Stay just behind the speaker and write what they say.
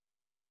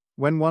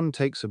When one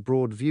takes a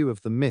broad view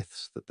of the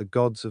myths that the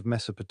gods of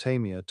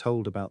Mesopotamia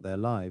told about their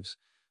lives,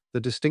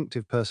 the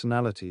distinctive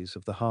personalities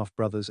of the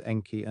half-brothers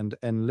Enki and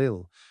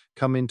Enlil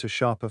come into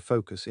sharper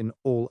focus in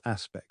all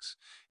aspects,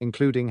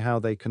 including how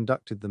they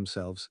conducted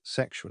themselves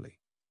sexually.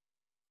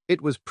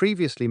 It was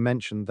previously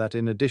mentioned that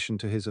in addition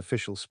to his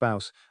official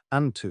spouse,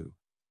 Antu,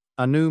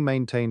 Anu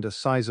maintained a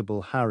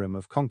sizable harem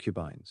of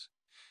concubines.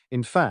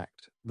 In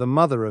fact, the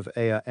mother of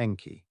Ea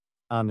Enki,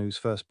 Anu's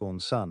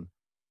firstborn son,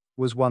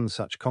 was one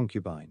such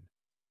concubine.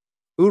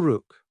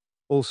 Uruk,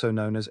 also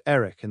known as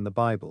Erech in the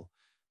Bible,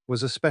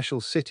 was a special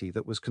city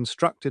that was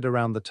constructed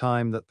around the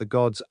time that the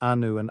gods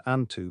Anu and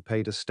Antu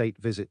paid a state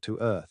visit to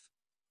Earth,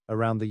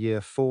 around the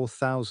year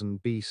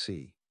 4000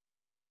 BC.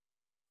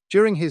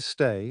 During his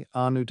stay,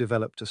 Anu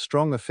developed a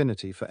strong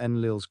affinity for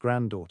Enlil's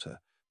granddaughter,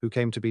 who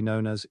came to be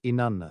known as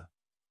Inanna,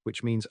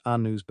 which means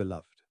Anu's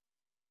beloved.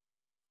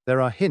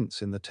 There are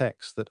hints in the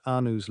text that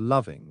Anu's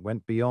loving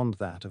went beyond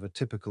that of a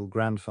typical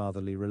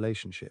grandfatherly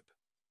relationship.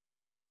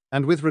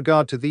 And with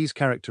regard to these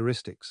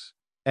characteristics,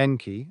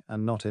 Enki,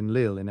 and not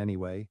Enlil in any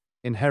way,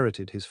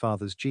 inherited his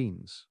father's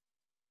genes.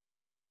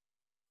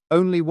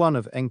 Only one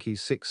of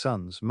Enki's 6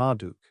 sons,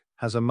 Marduk,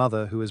 has a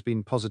mother who has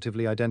been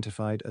positively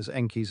identified as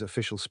Enki's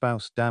official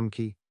spouse,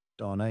 Damki,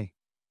 Dane,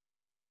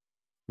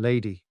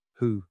 lady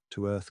who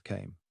to Earth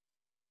came.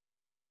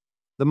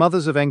 The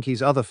mothers of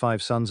Enki's other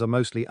 5 sons are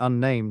mostly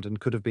unnamed and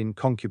could have been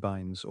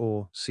concubines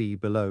or, see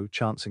below,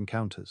 chance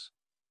encounters.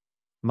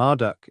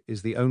 Marduk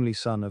is the only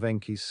son of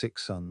Enki's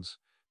 6 sons,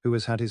 who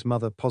has had his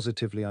mother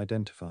positively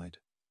identified.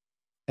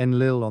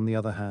 Enlil, on the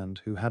other hand,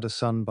 who had a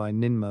son by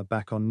Ninmah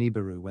back on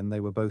Nibiru when they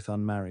were both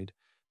unmarried,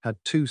 had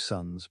 2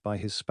 sons by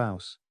his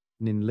spouse,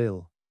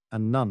 Ninlil,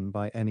 and none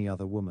by any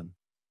other woman.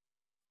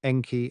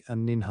 Enki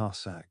and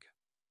Ninhursag.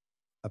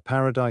 A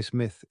paradise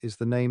myth is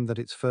the name that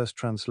its first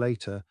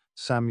translator,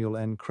 Samuel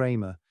N.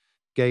 Kramer,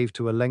 gave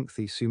to a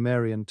lengthy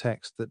Sumerian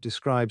text that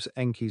describes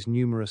Enki's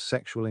numerous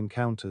sexual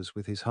encounters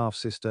with his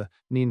half-sister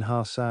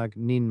Ninhursag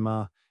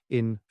Ninmah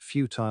in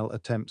futile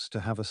attempts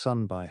to have a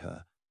son by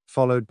her,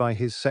 followed by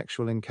his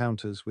sexual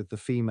encounters with the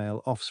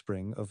female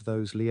offspring of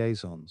those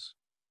liaisons.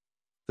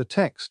 The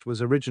text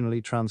was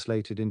originally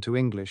translated into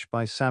English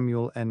by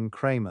Samuel N.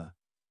 Kramer.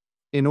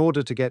 In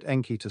order to get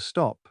Enki to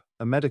stop,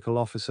 a medical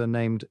officer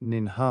named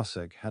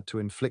Ninhursag had to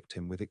inflict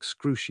him with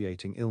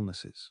excruciating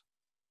illnesses.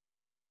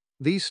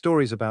 These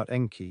stories about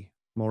Enki,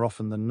 more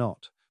often than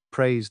not,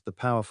 praised the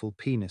powerful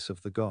penis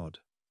of the god.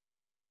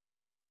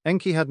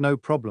 Enki had no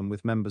problem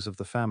with members of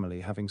the family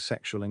having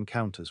sexual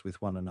encounters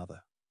with one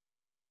another.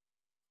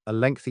 A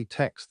lengthy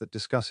text that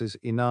discusses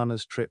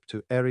Inanna's trip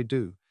to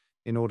Eridu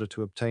in order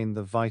to obtain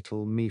the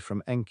vital me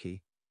from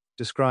Enki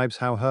describes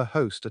how her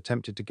host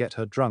attempted to get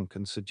her drunk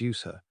and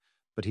seduce her,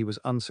 but he was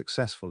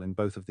unsuccessful in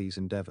both of these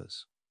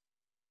endeavors.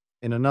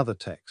 In another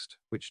text,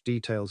 which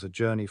details a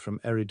journey from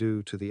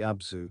Eridu to the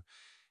Abzu,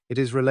 it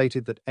is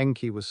related that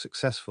Enki was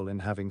successful in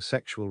having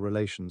sexual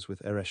relations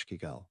with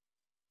Ereshkigal,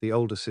 the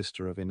older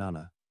sister of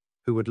Inanna,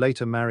 who would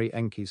later marry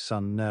Enki's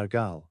son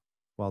Nergal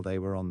while they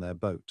were on their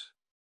boat.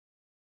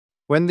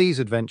 When these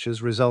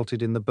adventures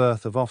resulted in the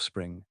birth of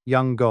offspring,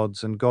 young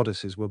gods and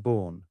goddesses were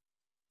born.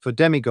 For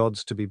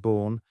demigods to be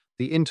born,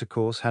 the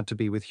intercourse had to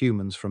be with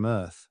humans from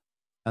Earth,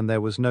 and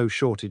there was no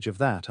shortage of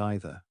that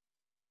either.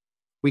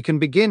 We can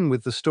begin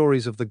with the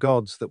stories of the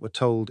gods that were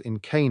told in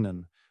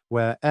Canaan,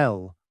 where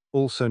El,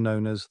 also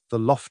known as the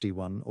Lofty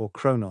One or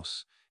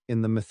Kronos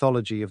in the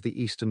mythology of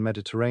the Eastern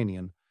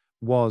Mediterranean,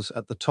 was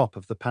at the top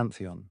of the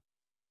pantheon.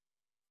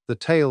 The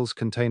tales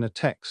contain a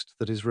text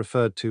that is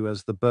referred to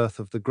as the birth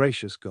of the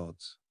gracious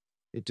gods.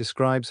 It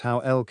describes how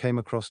El came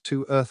across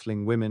 2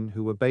 earthling women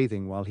who were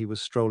bathing while he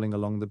was strolling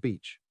along the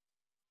beach.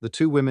 The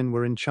 2 women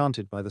were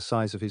enchanted by the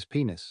size of his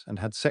penis and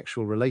had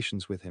sexual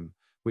relations with him,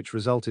 which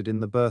resulted in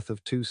the birth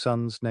of 2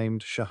 sons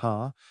named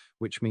Shahar,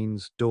 which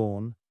means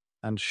dawn,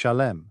 and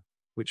Shalem,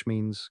 which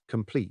means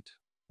complete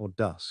or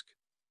dusk.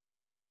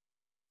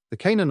 The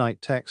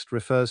Canaanite text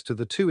refers to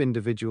the 2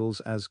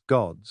 individuals as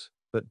gods,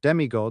 but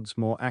demigods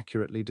more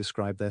accurately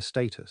describe their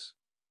status.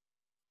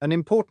 An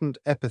important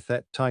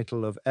epithet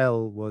title of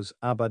El was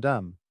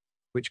Abadam,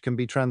 which can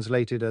be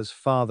translated as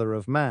father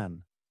of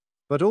man,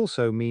 but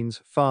also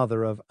means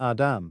father of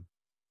Adam,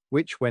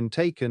 which, when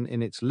taken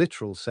in its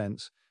literal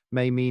sense,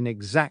 may mean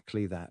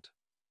exactly that,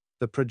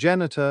 the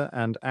progenitor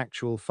and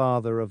actual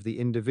father of the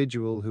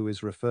individual who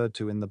is referred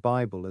to in the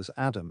Bible as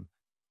Adam,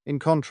 in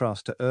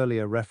contrast to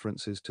earlier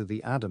references to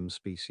the Adam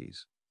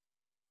species.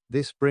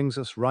 This brings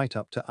us right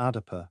up to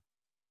Adapa,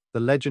 the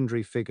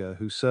legendary figure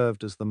who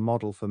served as the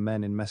model for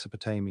men in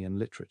Mesopotamian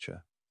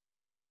literature.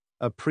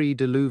 A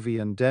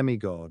pre-Diluvian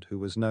demigod who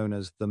was known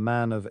as the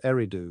Man of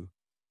Eridu,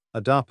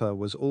 Adapa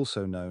was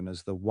also known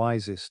as the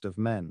wisest of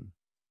men.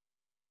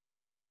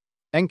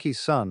 Enki's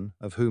son,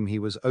 of whom he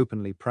was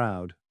openly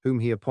proud, whom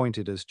he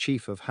appointed as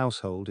chief of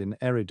household in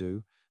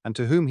Eridu, and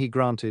to whom he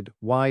granted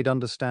wide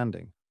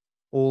understanding,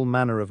 all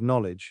manner of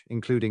knowledge,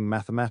 including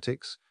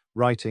mathematics,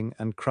 writing,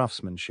 and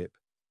craftsmanship.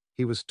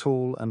 He was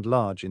tall and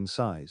large in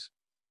size.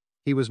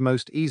 He was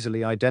most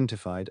easily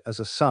identified as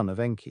a son of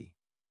Enki.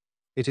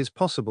 It is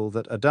possible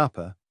that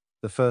Adapa,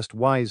 the first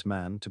wise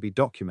man to be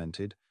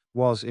documented,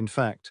 was, in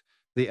fact,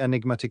 the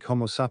enigmatic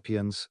Homo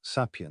sapiens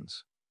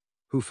sapiens,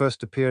 who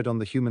first appeared on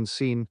the human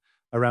scene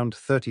around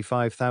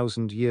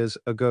 35,000 years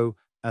ago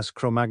as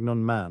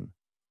Cro-Magnon man,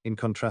 in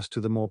contrast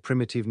to the more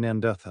primitive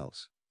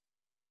Neanderthals.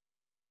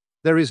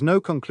 There is no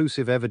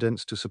conclusive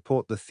evidence to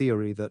support the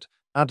theory that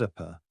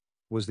Adapa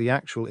was the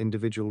actual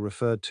individual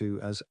referred to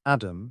as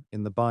Adam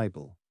in the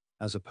Bible,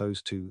 as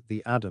opposed to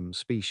the Adam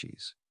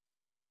species.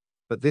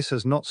 But this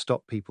has not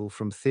stopped people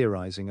from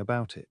theorizing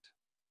about it.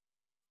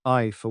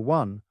 I, for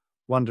one,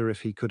 wonder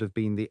if he could have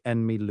been the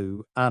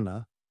Enlil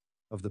Anna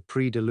of the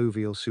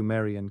pre-diluvial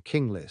Sumerian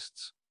king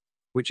lists,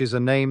 which is a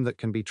name that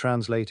can be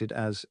translated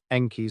as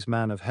Enki's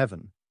man of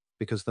heaven,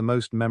 because the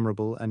most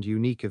memorable and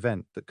unique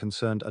event that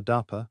concerned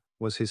Adapa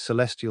was his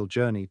celestial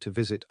journey to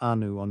visit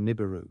Anu on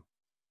Nibiru.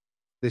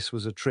 This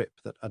was a trip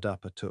that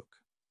Adapa took.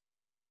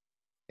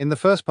 In the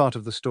first part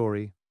of the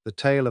story, the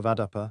tale of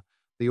Adapa,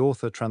 the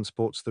author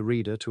transports the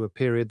reader to a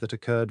period that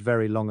occurred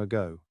very long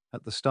ago,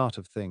 at the start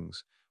of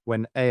things,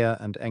 when Ea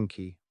and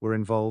Enki were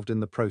involved in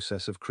the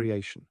process of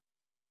creation.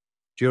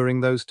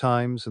 During those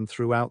times and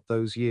throughout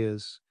those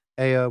years,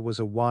 Ea was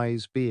a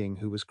wise being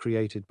who was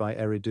created by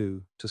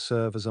Eridu to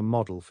serve as a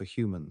model for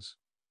humans.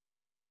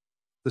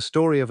 The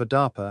story of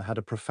Adapa had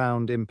a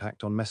profound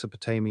impact on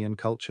Mesopotamian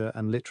culture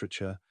and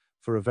literature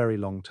for a very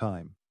long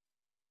time.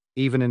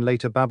 Even in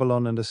later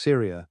Babylon and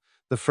Assyria,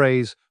 the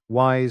phrase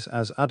wise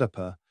as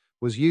Adapa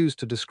was used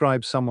to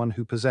describe someone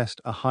who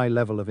possessed a high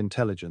level of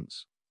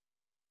intelligence.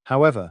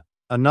 However,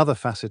 another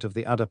facet of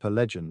the Adapa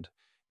legend,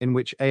 in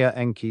which Ea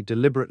Enki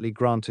deliberately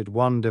granted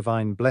one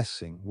divine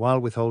blessing while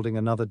withholding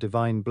another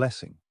divine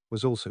blessing,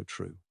 was also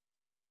true.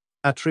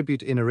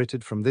 Attribute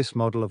inherited from this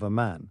model of a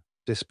man,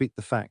 despite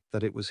the fact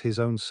that it was his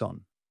own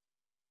son.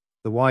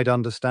 The wide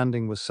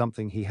understanding was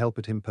something he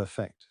helped him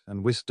perfect,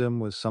 and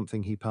wisdom was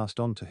something he passed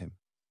on to him.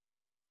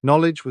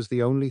 Knowledge was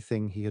the only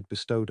thing he had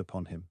bestowed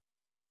upon him.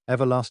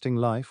 Everlasting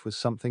life was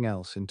something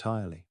else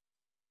entirely.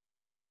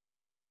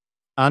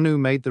 Anu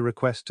made the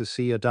request to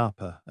see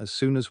Adapa as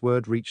soon as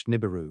word reached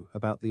Nibiru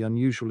about the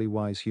unusually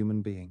wise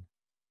human being.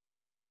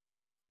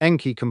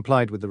 Enki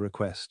complied with the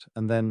request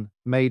and then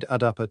made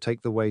Adapa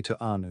take the way to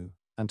Anu,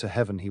 and to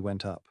heaven he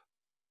went up.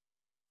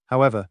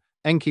 However,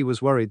 Enki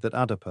was worried that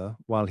Adapa,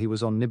 while he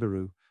was on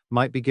Nibiru,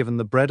 might be given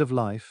the bread of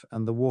life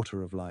and the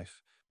water of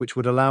life, which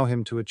would allow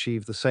him to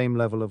achieve the same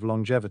level of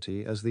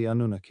longevity as the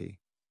Anunnaki.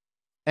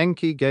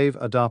 Enki gave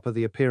Adapa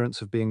the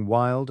appearance of being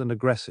wild and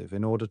aggressive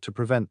in order to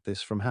prevent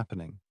this from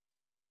happening.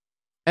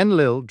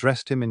 Enlil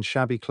dressed him in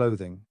shabby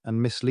clothing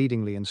and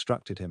misleadingly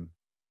instructed him,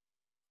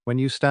 "When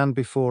you stand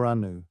before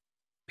Anu,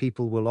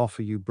 people will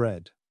offer you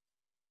bread.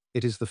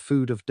 It is the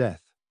food of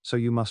death, so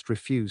you must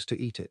refuse to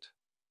eat it.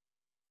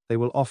 They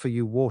will offer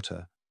you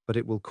water, but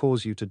it will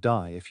cause you to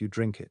die if you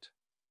drink it.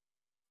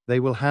 They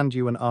will hand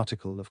you an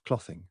article of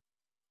clothing.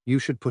 You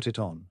should put it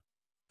on.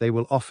 They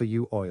will offer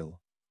you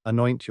oil.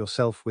 Anoint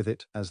yourself with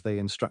it as they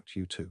instruct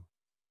you to."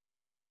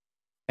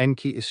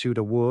 Enki issued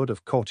a word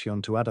of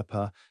caution to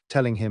Adapa,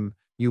 telling him,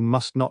 "You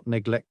must not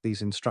neglect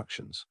these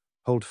instructions.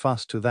 Hold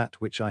fast to that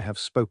which I have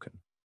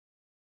spoken."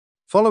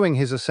 Following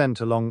his ascent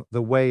along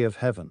the Way of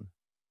Heaven,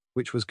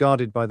 which was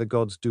guarded by the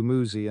gods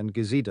Dumuzi and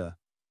Gizida,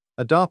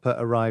 Adapa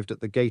arrived at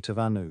the gate of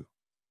Anu.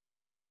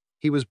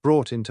 He was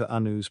brought into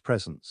Anu's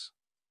presence.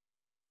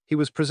 He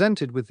was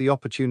presented with the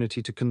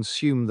opportunity to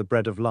consume the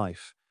bread of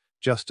life,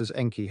 just as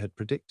Enki had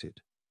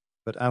predicted,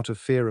 but out of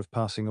fear of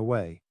passing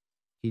away,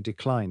 he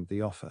declined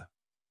the offer.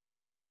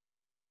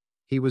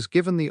 He was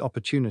given the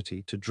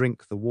opportunity to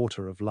drink the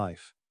water of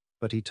life,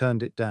 but he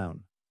turned it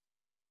down.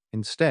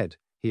 Instead,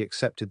 he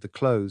accepted the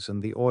clothes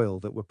and the oil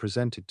that were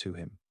presented to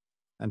him,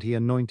 and he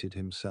anointed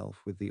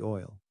himself with the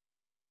oil.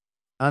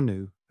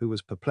 Anu, who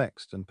was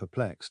perplexed,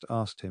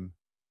 asked him,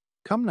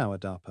 "Come now,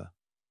 Adapa,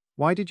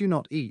 why did you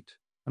not eat,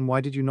 and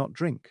why did you not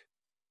drink?"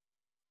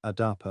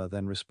 Adapa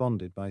then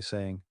responded by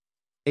saying,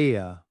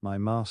 "Ea, my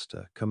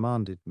master,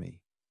 commanded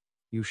me,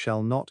 you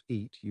shall not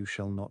eat, you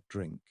shall not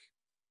drink."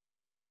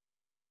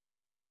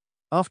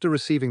 After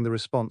receiving the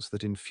response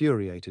that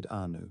infuriated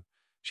Anu,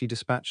 she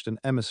dispatched an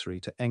emissary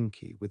to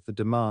Enki with the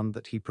demand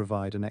that he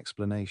provide an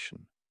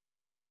explanation.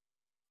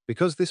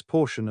 Because this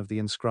portion of the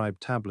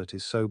inscribed tablet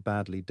is so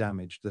badly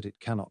damaged that it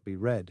cannot be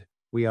read,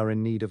 we are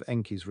in need of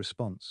Enki's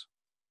response.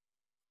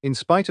 In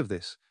spite of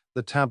this,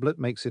 the tablet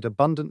makes it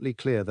abundantly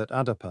clear that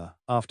Adapa,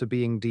 after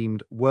being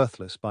deemed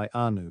worthless by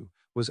Anu,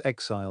 was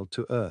exiled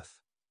to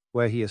Earth,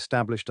 where he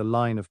established a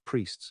line of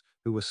priests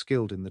who were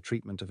skilled in the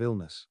treatment of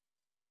illness.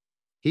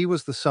 He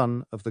was the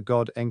son of the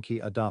god Enki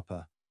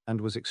Adapa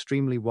and was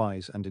extremely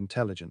wise and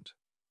intelligent.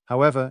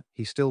 However,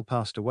 he still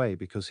passed away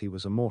because he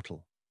was a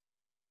mortal.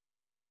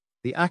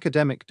 The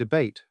academic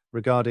debate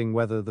regarding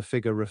whether the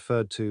figure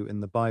referred to in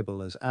the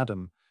Bible as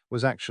Adam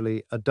was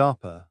actually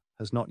Adapa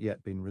has not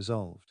yet been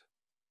resolved.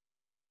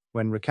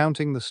 When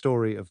recounting the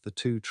story of the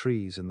two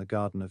trees in the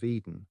Garden of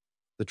Eden,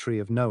 the tree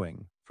of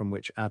knowing, from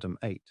which Adam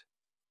ate,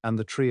 and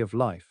the tree of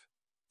life,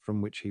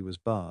 from which he was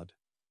barred,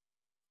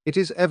 It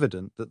is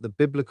evident that the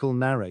biblical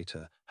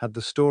narrator had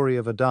the story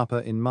of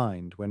Adapa in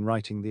mind when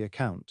writing the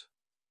account.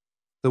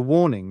 The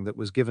warning that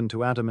was given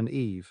to Adam and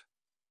Eve,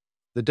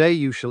 "The day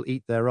you shall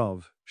eat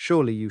thereof,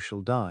 surely you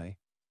shall die,"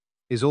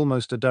 is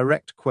almost a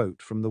direct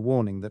quote from the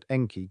warning that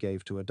Enki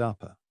gave to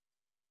Adapa.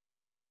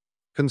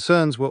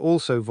 Concerns were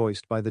also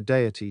voiced by the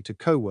deity to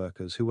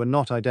co-workers who were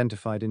not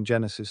identified in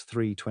Genesis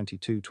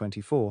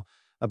 3:22-24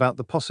 about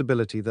the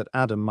possibility that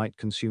Adam might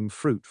consume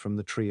fruit from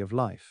the tree of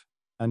life.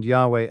 And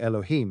Yahweh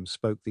Elohim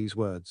spoke these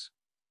words,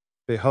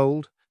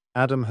 "Behold,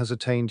 Adam has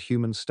attained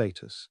human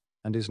status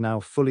and is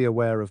now fully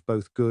aware of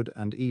both good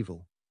and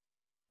evil.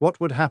 What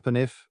would happen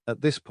if,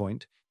 at this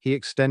point, he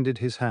extended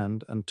his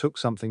hand and took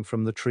something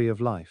from the tree of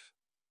life,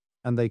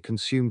 and they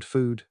consumed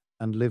food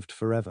and lived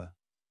forever?"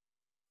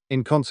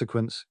 In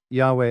consequence,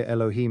 Yahweh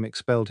Elohim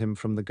expelled him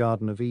from the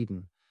Garden of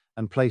Eden,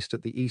 and placed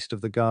at the east of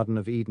the Garden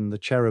of Eden the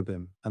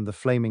cherubim and the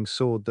flaming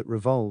sword that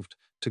revolved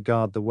to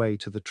guard the way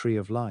to the tree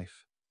of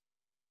life.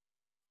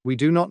 We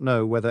do not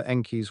know whether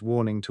Enki's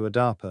warning to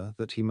Adapa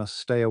that he must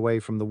stay away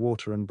from the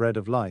water and bread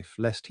of life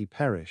lest he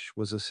perish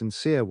was a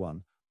sincere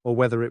one, or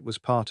whether it was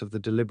part of the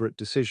deliberate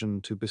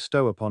decision to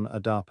bestow upon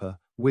Adapa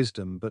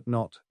wisdom but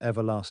not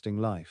everlasting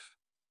life.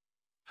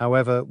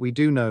 However, we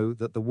do know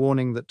that the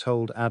warning that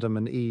told Adam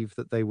and Eve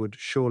that they would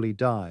surely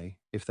die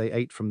if they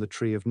ate from the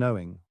tree of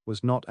knowing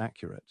was not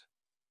accurate.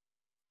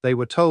 They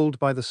were told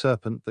by the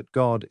serpent that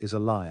God is a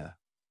liar.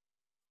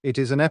 It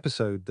is an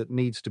episode that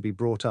needs to be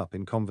brought up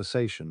in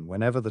conversation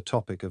whenever the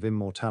topic of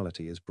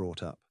immortality is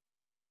brought up.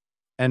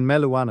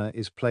 Enmeluana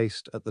is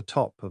placed at the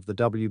top of the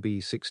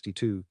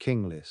WB62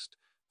 king list,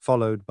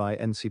 followed by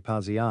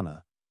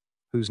Ensipasiana,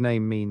 whose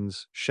name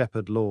means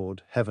Shepherd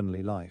Lord,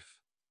 Heavenly Life,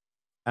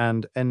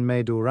 and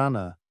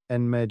Enmedurana,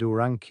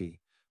 Enmeduranki,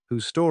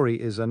 whose story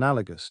is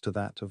analogous to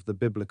that of the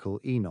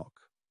biblical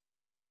Enoch.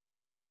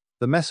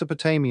 The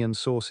Mesopotamian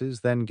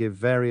sources then give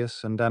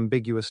various and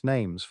ambiguous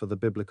names for the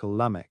biblical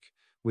Lamech,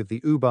 with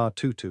the Ubar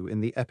Tutu in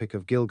the Epic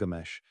of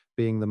Gilgamesh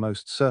being the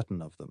most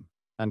certain of them,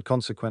 and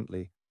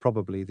consequently,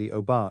 probably the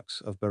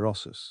Obarks of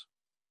Berossus.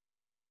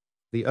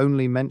 The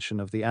only mention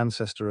of the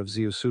ancestor of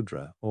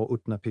Ziusudra or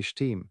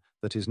Utnapishtim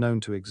that is known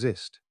to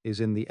exist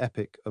is in the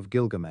Epic of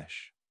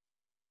Gilgamesh.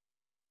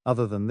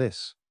 Other than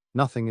this,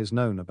 nothing is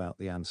known about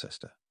the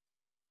ancestor.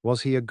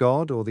 Was he a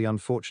god or the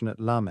unfortunate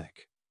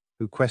Lamech,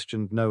 who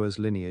questioned Noah's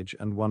lineage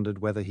and wondered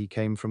whether he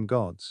came from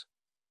gods?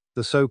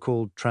 The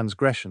so-called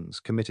transgressions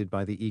committed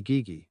by the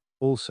Igigi,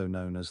 also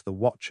known as the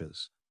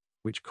Watchers,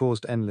 which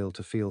caused Enlil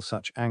to feel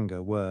such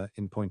anger were,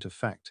 in point of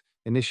fact,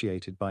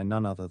 initiated by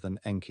none other than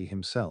Enki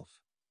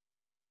himself.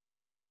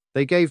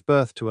 They gave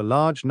birth to a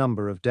large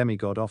number of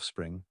demigod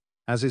offspring,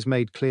 as is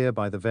made clear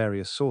by the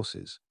various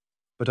sources,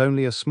 but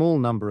only a small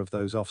number of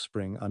those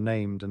offspring are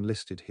named and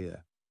listed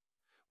here.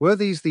 Were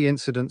these the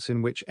incidents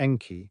in which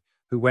Enki,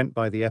 who went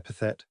by the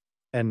epithet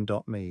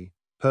N.me,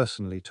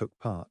 personally took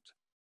part?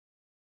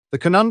 The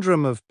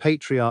conundrum of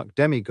patriarch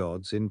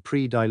demigods in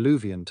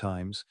pre-diluvian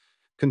times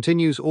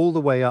continues all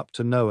the way up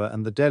to Noah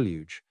and the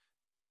deluge,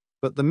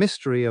 but the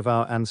mystery of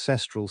our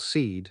ancestral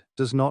seed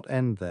does not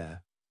end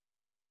there.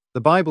 The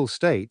Bible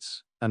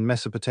states, and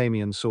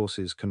Mesopotamian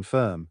sources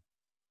confirm,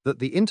 that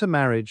the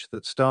intermarriage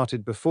that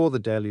started before the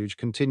deluge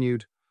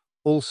continued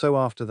also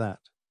after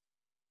that.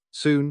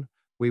 Soon,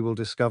 we will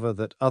discover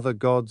that other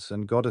gods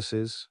and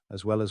goddesses,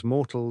 as well as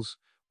mortals,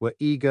 were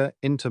eager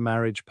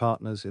intermarriage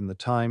partners in the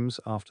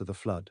times after the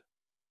flood.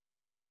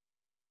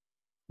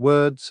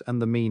 Words and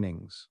the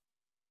meanings.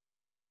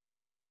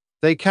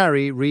 They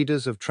carry,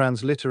 readers of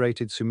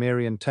transliterated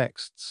Sumerian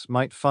texts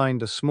might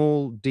find a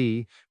small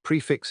d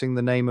prefixing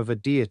the name of a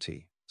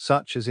deity,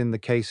 such as in the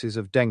cases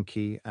of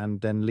Enki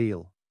and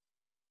Enlil.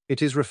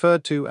 It is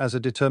referred to as a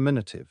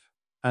determinative,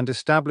 and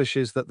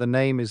establishes that the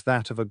name is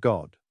that of a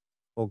god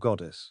or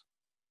goddess.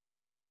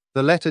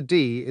 The letter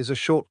D is a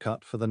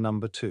shortcut for the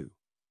number 2.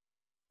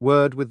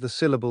 Word with the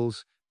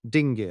syllables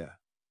dingir.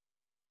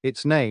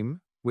 Its name,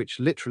 which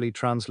literally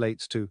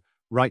translates to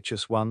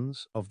righteous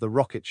ones of the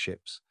rocket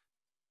ships,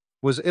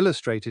 was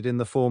illustrated in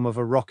the form of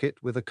a rocket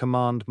with a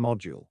command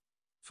module.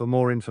 For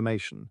more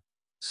information,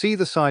 see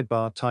the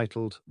sidebar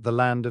titled The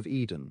Land of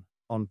Eden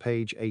on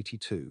page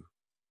 82.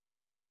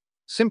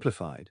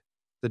 Simplified,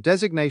 the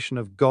designation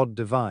of God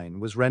Divine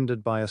was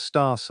rendered by a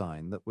star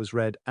sign that was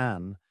read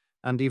An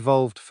and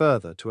evolved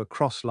further to a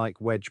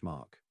cross-like wedge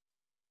mark.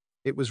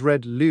 It was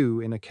read Lu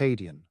in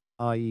Akkadian,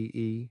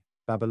 i.e.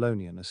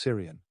 Babylonian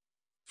Assyrian,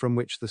 from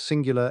which the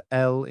singular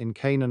El in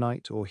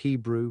Canaanite or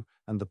Hebrew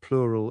and the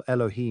plural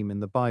Elohim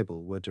in the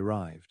Bible were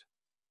derived.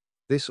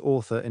 This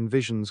author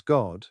envisions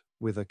God,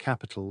 with a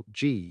capital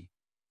G,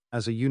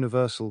 as a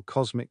universal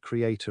cosmic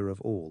creator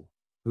of all,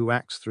 who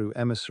acts through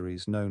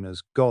emissaries known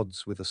as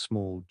gods with a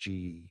small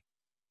g.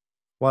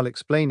 While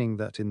explaining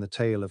that in the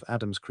tale of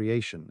Adam's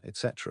creation,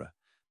 etc.,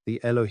 the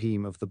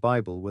Elohim of the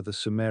Bible were the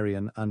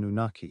Sumerian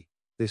Anunnaki,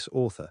 this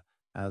author,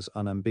 as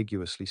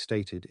unambiguously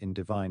stated in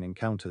Divine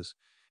Encounters,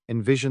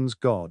 envisions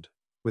God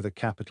with a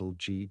capital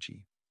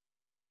GG.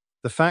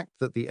 The fact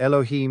that the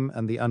Elohim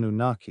and the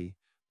Anunnaki,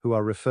 who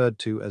are referred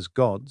to as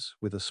gods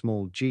with a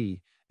small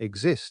g,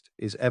 exist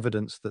is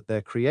evidence that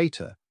their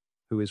creator,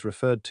 who is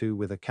referred to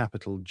with a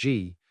capital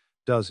G,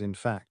 does in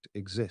fact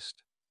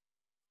exist.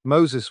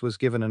 Moses was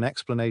given an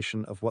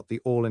explanation of what the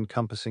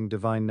all-encompassing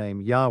divine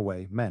name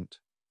Yahweh meant,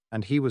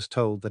 and he was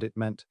told that it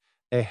meant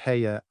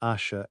Eheya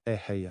Asher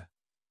Eheya.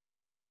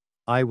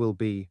 I will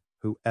be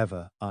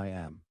whoever I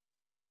am.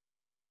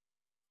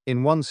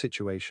 In one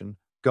situation,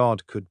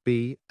 God could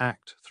be,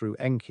 act through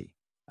Enki,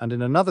 and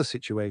in another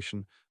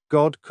situation,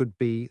 God could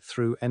be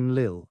through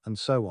Enlil, and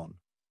so on.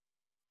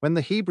 When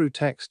the Hebrew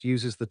text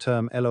uses the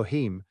term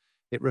Elohim,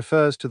 it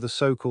refers to the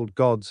so-called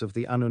gods of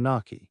the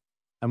Anunnaki,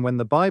 and when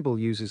the Bible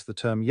uses the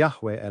term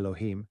Yahweh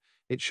Elohim,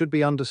 it should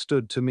be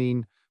understood to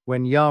mean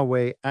when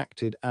Yahweh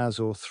acted as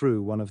or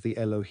through one of the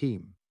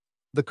Elohim.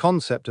 The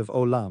concept of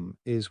olam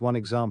is one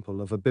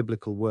example of a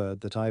biblical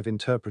word that I have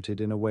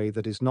interpreted in a way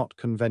that is not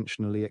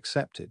conventionally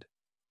accepted.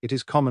 It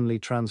is commonly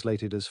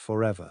translated as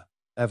forever,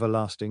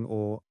 everlasting,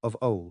 or of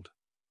old.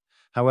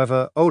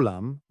 However,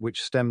 olam,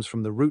 which stems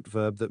from the root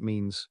verb that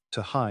means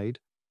to hide,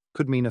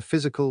 could mean a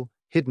physical,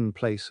 hidden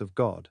place of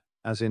God,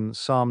 as in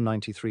Psalm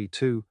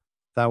 93:2,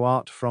 Thou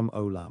art from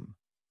olam,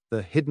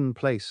 the hidden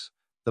place,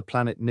 the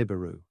planet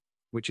Nibiru,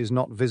 which is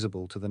not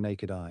visible to the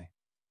naked eye.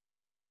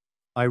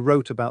 I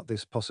wrote about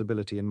this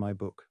possibility in my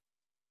book.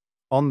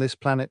 On this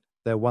planet,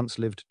 there once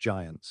lived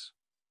giants.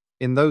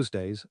 In those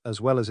days, as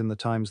well as in the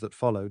times that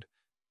followed,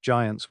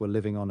 giants were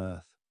living on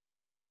Earth.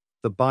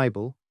 The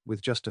Bible,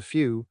 with just a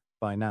few,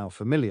 by now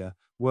familiar,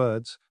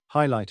 words,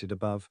 highlighted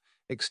above,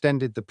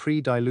 extended the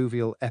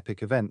pre-diluvial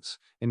epic events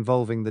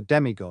involving the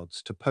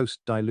demigods to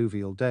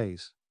post-diluvial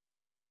days.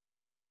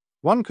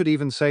 One could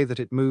even say that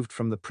it moved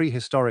from the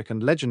prehistoric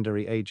and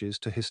legendary ages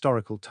to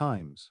historical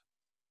times.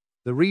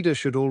 The reader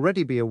should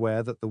already be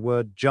aware that the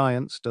word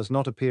giants does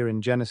not appear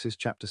in Genesis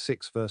chapter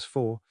 6 verse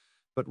 4,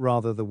 but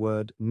rather the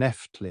word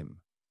Nephtlim.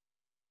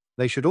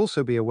 They should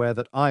also be aware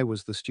that I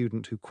was the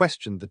student who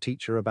questioned the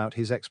teacher about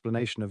his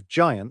explanation of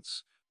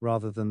giants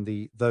rather than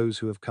the those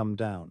who have come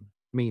down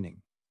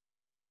meaning.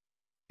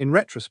 In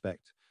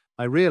retrospect,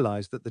 I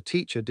realized that the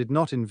teacher did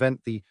not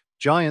invent the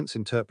giants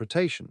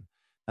interpretation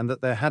and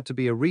that there had to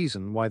be a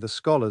reason why the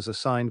scholars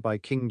assigned by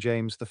King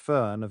James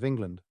I of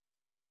England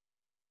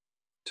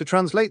to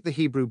translate the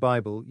Hebrew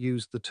Bible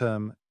used the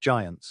term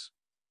giants.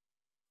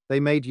 They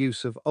made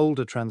use of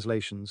older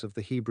translations of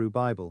the Hebrew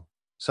Bible,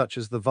 such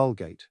as the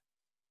Vulgate,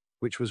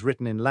 which was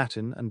written in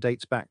Latin and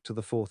dates back to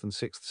the 4th and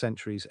 6th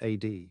centuries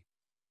AD.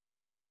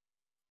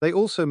 They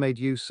also made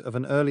use of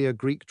an earlier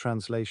Greek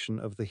translation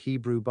of the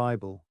Hebrew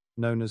Bible,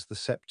 known as the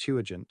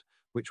Septuagint,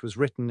 which was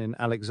written in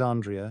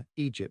Alexandria,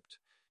 Egypt,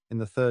 in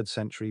the 3rd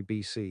century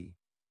BC.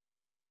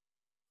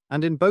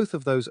 And in both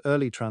of those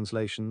early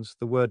translations,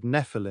 the word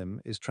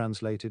Nephilim is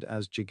translated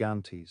as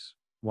gigantes.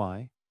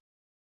 Why?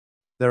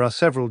 There are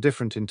several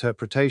different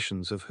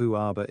interpretations of who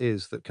Abba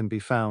is that can be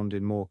found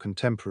in more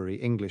contemporary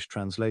English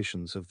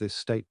translations of this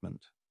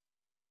statement.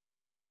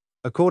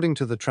 According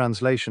to the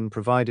translation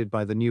provided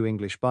by the New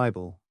English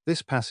Bible,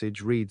 this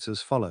passage reads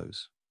as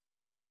follows.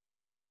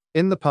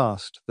 In the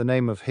past, the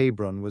name of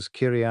Hebron was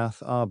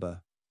Kiriath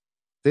Arba.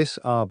 This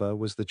Arba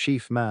was the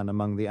chief man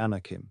among the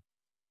Anakim.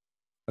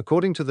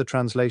 According to the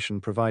translation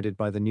provided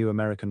by the New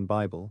American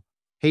Bible,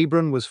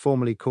 Hebron was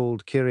formerly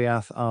called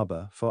Kiriath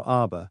Arba for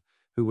Arba,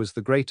 who was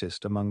the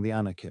greatest among the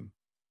Anakim.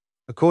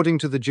 According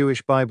to the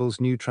Jewish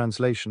Bible's new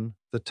translation,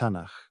 the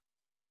Tanakh,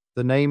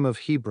 the name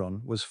of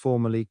Hebron was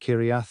formerly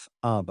Kiriath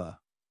Arba.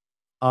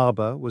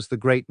 Arba was the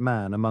great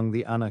man among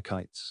the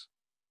Anakites.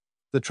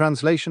 The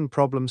translation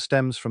problem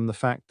stems from the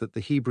fact that the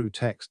Hebrew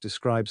text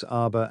describes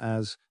Arba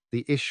as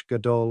the Ish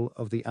Gadol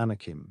of the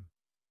Anakim.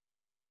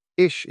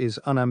 Ish is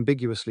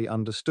unambiguously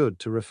understood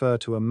to refer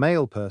to a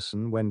male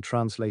person when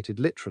translated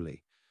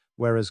literally,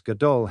 whereas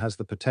Gadol has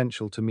the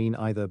potential to mean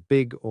either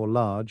big or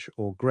large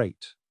or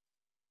great.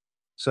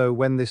 So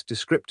when this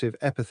descriptive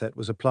epithet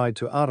was applied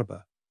to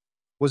Arba,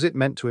 was it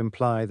meant to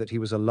imply that he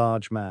was a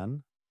large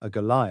man, a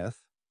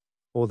Goliath,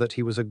 or that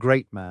he was a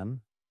great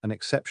man, an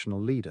exceptional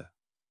leader?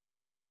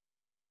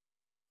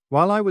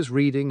 While I was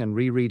reading and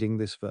rereading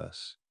this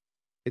verse,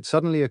 it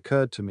suddenly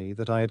occurred to me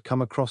that I had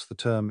come across the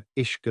term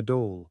Ish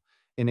Gadol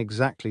in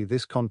exactly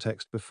this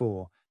context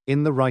before,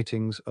 in the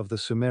writings of the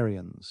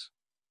Sumerians.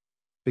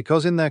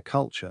 Because in their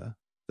culture,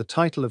 the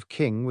title of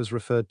king was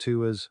referred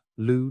to as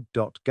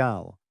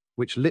Lu.gal,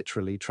 which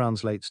literally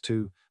translates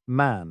to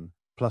man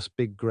plus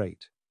big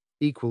great,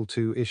 equal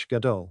to Ish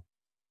Gadol.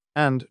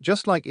 And,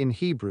 just like in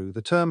Hebrew,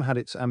 the term had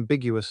its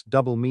ambiguous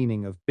double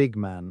meaning of big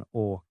man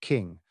or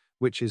king,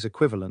 which is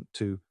equivalent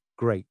to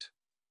great.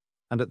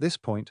 And at this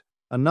point,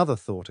 another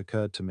thought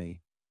occurred to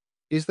me.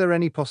 Is there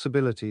any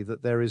possibility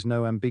that there is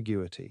no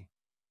ambiguity?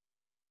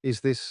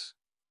 Is this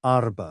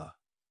Arba,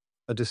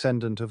 a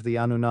descendant of the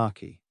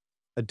Anunnaki,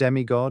 a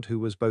demigod who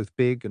was both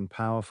big and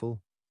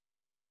powerful?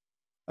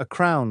 A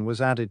crown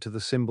was added to the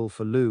symbol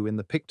for Lu in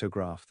the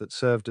pictograph that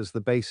served as the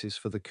basis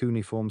for the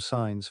cuneiform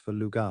signs for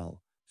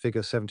Lugal,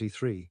 figure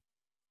 73,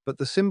 but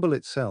the symbol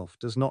itself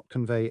does not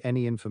convey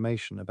any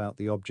information about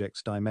the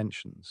object's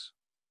dimensions.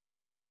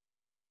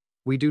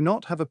 We do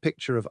not have a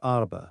picture of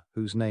Arba,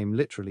 whose name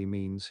literally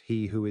means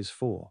he who is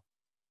for.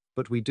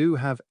 But we do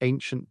have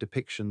ancient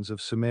depictions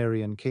of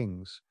Sumerian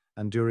kings,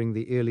 and during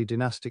the early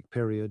dynastic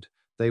period,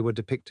 they were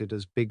depicted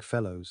as big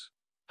fellows.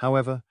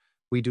 However,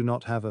 we do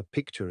not have a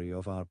picture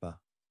of Arba.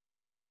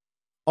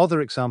 Other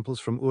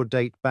examples from Ur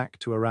date back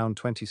to around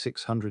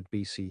 2600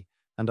 BC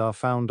and are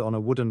found on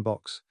a wooden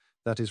box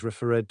that is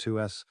referred to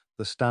as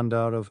the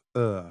Standard of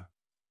Ur.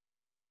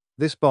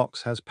 This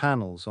box has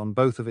panels on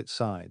both of its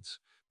sides,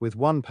 with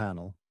one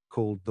panel,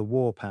 called the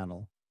War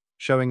Panel,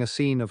 showing a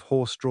scene of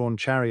horse-drawn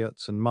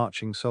chariots and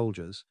marching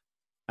soldiers,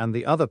 and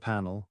the other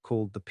panel,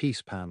 called the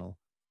Peace Panel,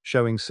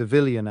 showing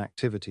civilian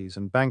activities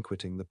and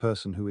banqueting. The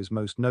person who is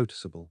most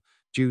noticeable,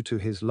 due to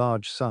his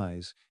large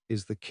size,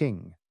 is the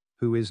king,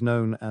 who is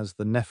known as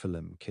the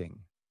Nephilim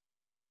king.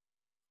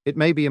 It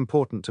may be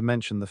important to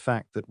mention the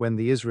fact that when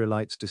the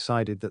Israelites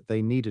decided that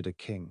they needed a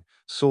king,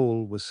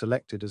 Saul was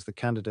selected as the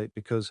candidate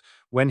because,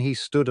 when he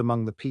stood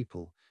among the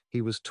people,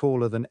 he was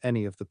taller than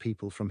any of the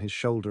people from his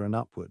shoulder and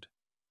upward.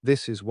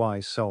 This is why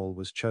Saul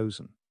was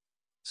chosen.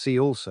 See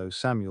also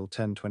Samuel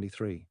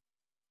 10:23.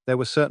 There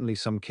were certainly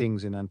some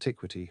kings in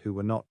antiquity who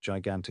were not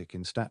gigantic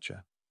in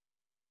stature.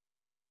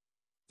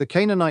 The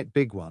Canaanite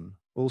Big One,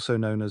 also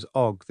known as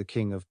Og, the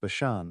king of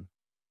Bashan,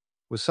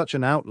 was such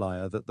an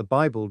outlier that the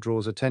Bible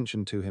draws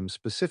attention to him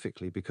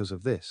specifically because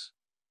of this.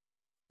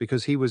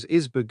 Because he was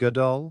Isba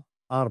Gadol,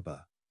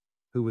 Arba,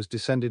 who was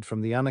descended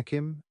from the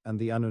Anakim and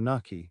the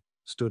Anunnaki,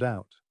 stood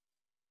out.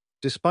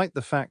 Despite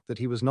the fact that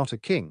he was not a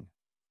king,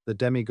 the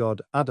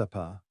demigod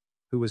Adapa,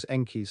 who was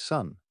Enki's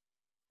son,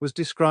 was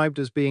described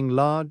as being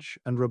large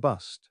and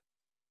robust.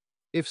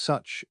 If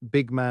such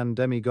big man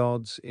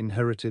demigods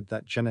inherited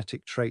that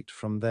genetic trait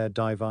from their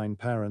divine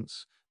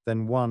parents,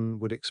 then one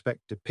would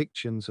expect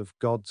depictions of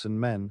gods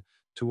and men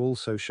to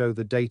also show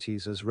the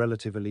deities as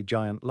relatively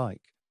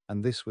giant-like,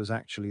 and this was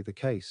actually the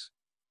case.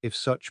 If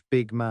such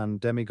big man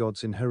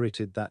demigods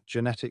inherited that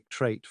genetic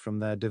trait from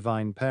their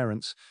divine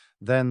parents,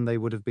 then they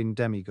would have been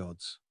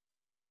demigods.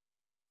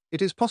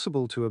 It is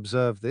possible to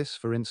observe this,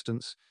 for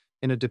instance,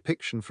 in a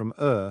depiction from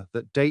Ur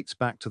that dates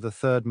back to the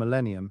 3rd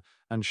millennium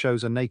and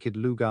shows a naked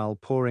Lugal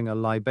pouring a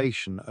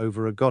libation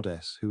over a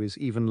goddess who is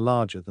even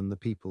larger than the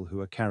people who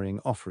are carrying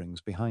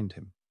offerings behind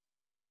him.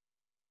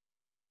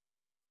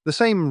 The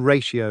same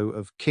ratio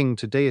of king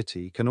to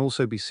deity can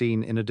also be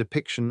seen in a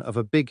depiction of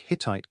a big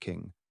Hittite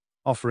king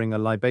offering a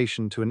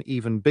libation to an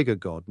even bigger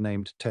god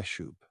named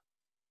Teshub.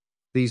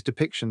 These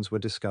depictions were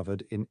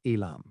discovered in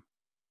Elam.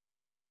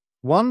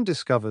 One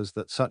discovers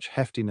that such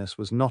heftiness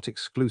was not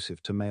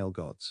exclusive to male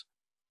gods.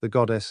 The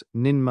goddess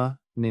Ninmah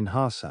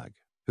Ninharsag,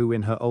 who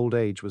in her old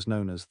age was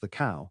known as the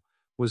cow,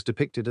 was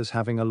depicted as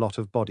having a lot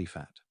of body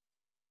fat.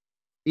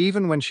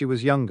 Even when she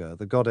was younger,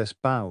 the goddess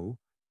Bau,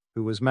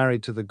 who was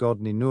married to the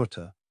god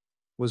Ninurta,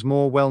 was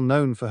more well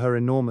known for her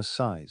enormous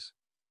size.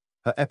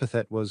 Her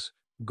epithet was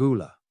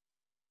Gula,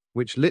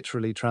 which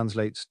literally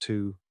translates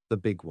to the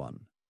Big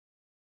One.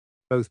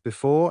 Both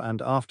before and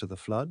after the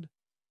flood,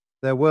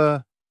 there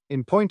were,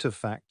 in point of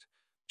fact,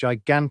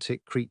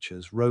 gigantic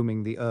creatures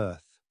roaming the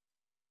earth.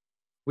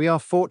 We are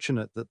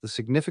fortunate that the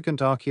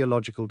significant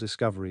archaeological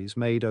discoveries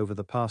made over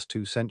the past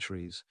 2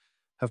 centuries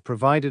have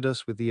provided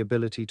us with the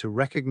ability to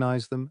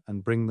recognize them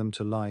and bring them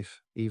to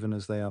life even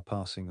as they are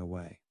passing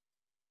away.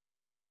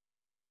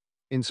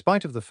 In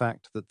spite of the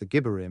fact that the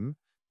Gibborim,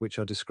 which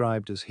are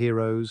described as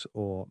heroes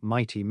or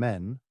mighty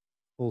men,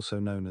 also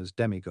known as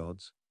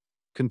demigods,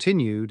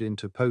 continued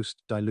into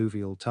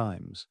post-diluvial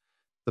times,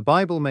 the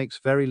Bible makes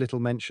very little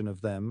mention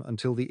of them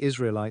until the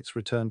Israelites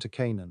returned to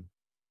Canaan.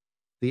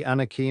 The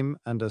Anakim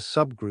and a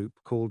subgroup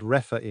called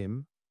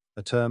Rephaim,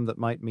 a term that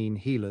might mean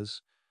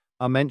healers,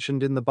 are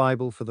mentioned in the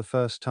Bible for the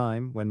first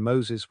time when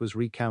Moses was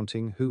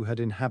recounting who had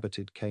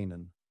inhabited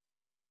Canaan.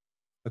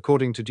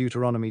 According to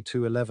Deuteronomy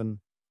 2:11,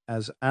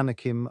 as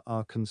Anakim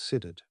are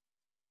considered.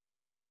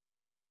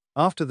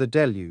 After the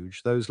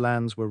deluge, those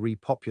lands were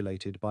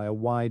repopulated by a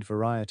wide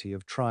variety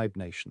of tribe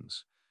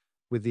nations,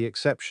 with the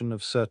exception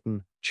of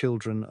certain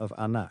children of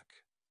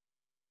Anak.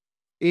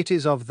 It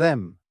is of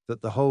them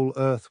that the whole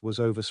earth was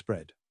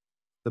overspread,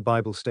 the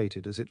Bible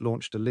stated as it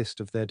launched a list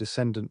of their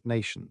descendant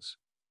nations.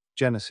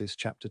 Genesis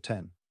chapter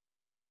 10.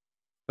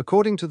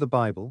 According to the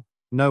Bible,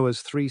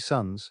 Noah's 3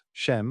 sons,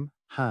 Shem,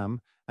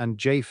 Ham, and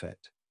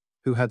Japheth,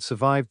 who had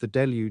survived the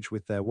deluge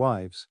with their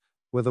wives,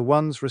 were the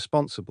ones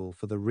responsible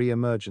for the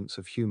re-emergence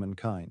of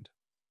humankind.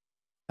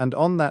 And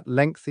on that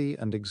lengthy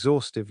and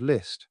exhaustive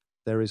list,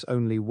 there is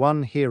only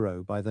one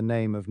hero by the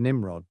name of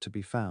Nimrod to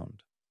be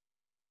found.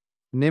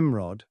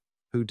 Nimrod,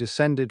 who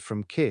descended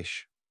from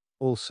Kish,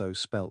 also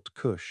spelt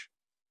Cush,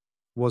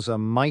 was a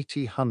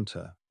mighty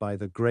hunter by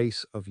the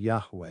grace of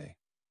Yahweh.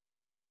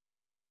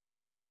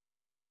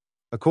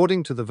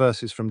 According to the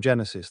verses from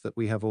Genesis that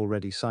we have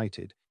already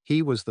cited,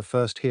 he was the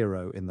first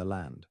hero in the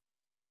land.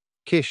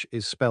 Kish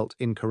is spelt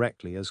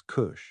incorrectly as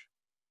Cush.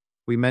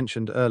 We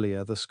mentioned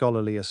earlier the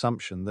scholarly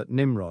assumption that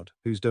Nimrod,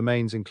 whose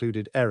domains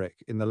included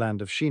Erech in the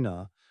land of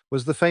Shinar,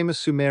 was the famous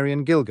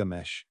Sumerian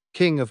Gilgamesh,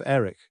 king of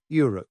Erech,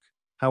 Uruk.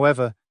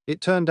 However,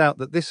 it turned out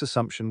that this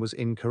assumption was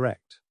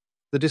incorrect.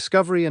 The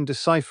discovery and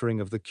deciphering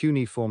of the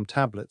cuneiform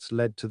tablets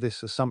led to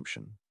this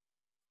assumption.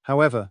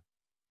 However,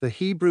 the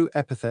Hebrew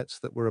epithets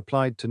that were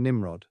applied to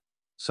Nimrod,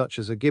 such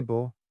as a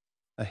gibbor,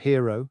 a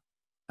hero,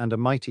 and a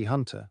mighty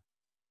hunter,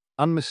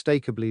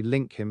 unmistakably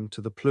link him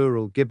to the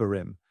plural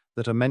gibborim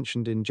that are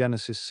mentioned in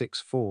Genesis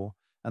 6:4,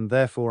 and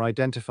therefore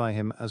identify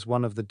him as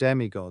one of the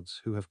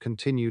demigods who have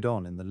continued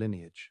on in the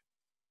lineage.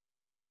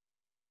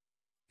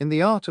 In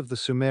the art of the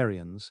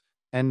Sumerians,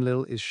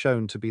 Enlil is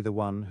shown to be the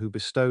one who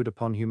bestowed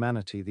upon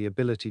humanity the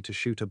ability to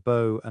shoot a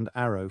bow and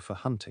arrow for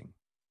hunting.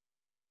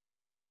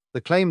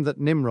 The claim that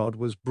Nimrod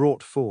was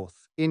brought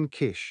forth in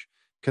Kish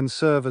can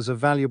serve as a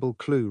valuable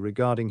clue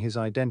regarding his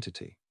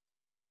identity.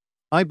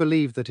 I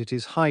believe that it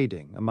is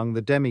hiding among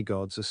the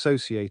demigods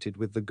associated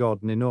with the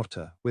god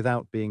Ninurta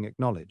without being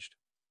acknowledged.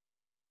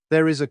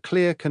 There is a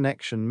clear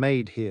connection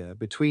made here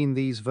between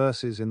these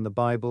verses in the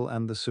Bible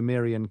and the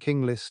Sumerian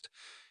king list,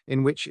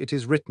 in which it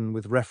is written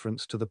with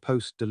reference to the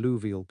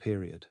post-diluvial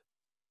period.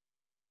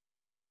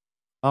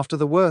 After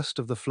the worst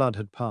of the flood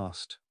had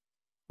passed,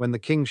 when the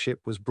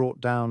kingship was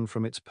brought down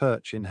from its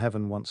perch in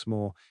heaven once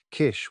more,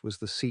 Kish was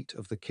the seat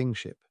of the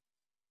kingship.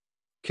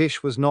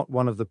 Kish was not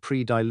one of the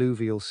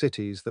pre-diluvial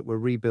cities that were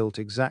rebuilt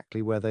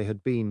exactly where they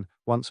had been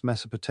once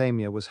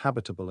Mesopotamia was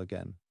habitable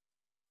again.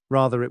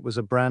 Rather, it was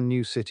a brand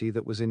new city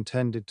that was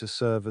intended to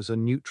serve as a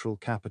neutral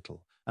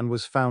capital and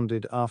was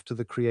founded after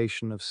the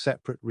creation of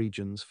separate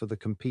regions for the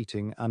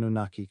competing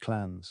Anunnaki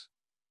clans.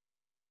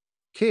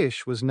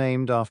 Kish was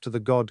named after the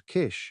god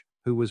Kish,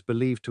 who was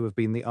believed to have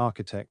been the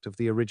architect of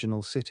the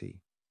original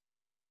city.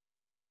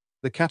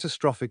 The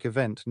catastrophic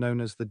event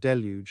known as the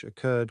Deluge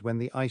occurred when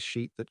the ice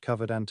sheet that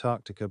covered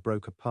Antarctica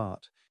broke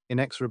apart,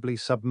 inexorably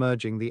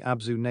submerging the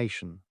Abzu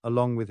nation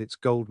along with its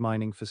gold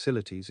mining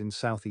facilities in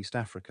Southeast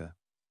Africa.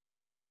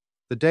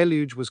 The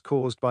deluge was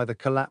caused by the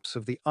collapse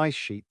of the ice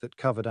sheet that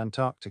covered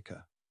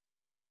Antarctica.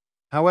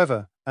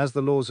 However, as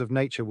the laws of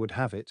nature would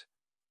have it,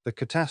 the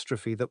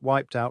catastrophe that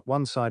wiped out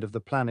one side of the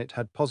planet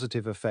had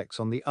positive effects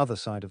on the other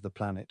side of the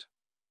planet.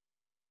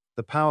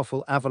 The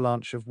powerful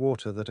avalanche of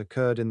water that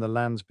occurred in the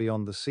lands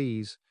beyond the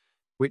seas,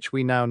 which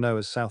we now know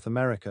as South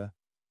America,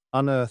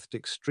 unearthed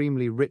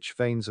extremely rich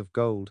veins of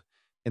gold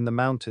in the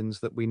mountains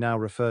that we now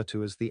refer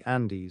to as the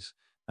Andes,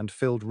 and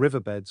filled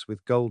riverbeds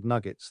with gold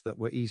nuggets that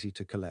were easy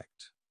to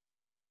collect.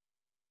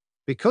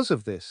 Because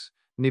of this,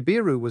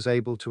 Nibiru was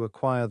able to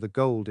acquire the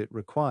gold it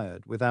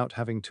required without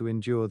having to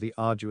endure the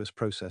arduous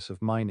process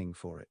of mining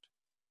for it.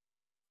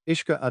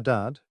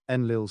 Ishka-Adad,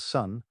 Enlil's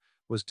son,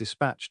 was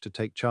dispatched to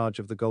take charge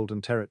of the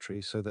Golden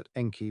Territory so that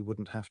Enki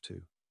wouldn't have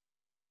to.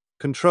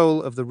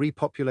 Control of the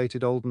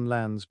repopulated olden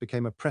lands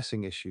became a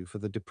pressing issue for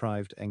the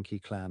deprived Enki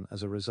clan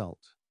as a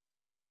result.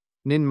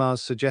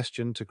 Ninmar's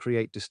suggestion to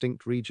create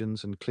distinct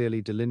regions and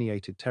clearly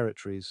delineated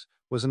territories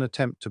was an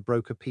attempt to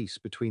broker peace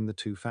between the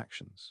two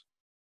factions.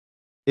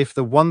 If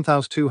the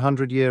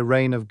 1,200-year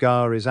reign of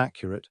Gar is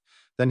accurate,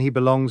 then he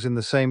belongs in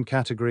the same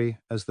category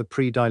as the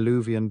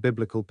pre-Diluvian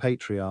biblical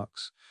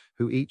patriarchs,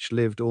 who each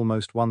lived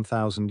almost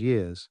 1,000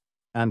 years,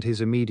 and his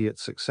immediate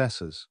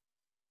successors,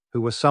 who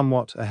were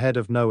somewhat ahead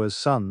of Noah's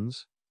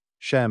sons.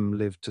 Shem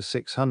lived to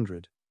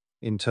 600,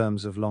 in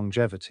terms of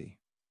longevity.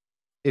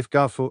 If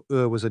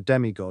Gar-for-Ur was a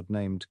demigod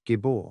named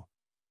Gibor,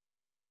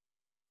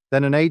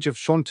 then an age of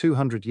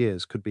 200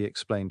 years could be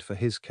explained for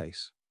his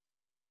case.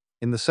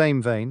 In the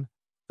same vein,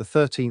 the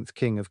 13th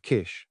king of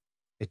Kish,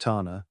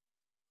 Etana,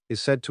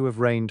 is said to have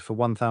reigned for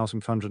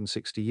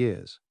 1,560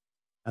 years,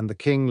 and the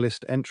king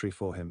list entry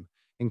for him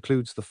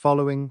includes the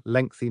following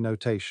lengthy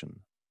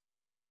notation.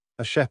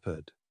 A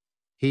shepherd,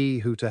 he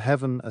who to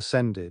heaven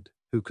ascended,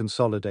 who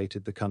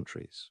consolidated the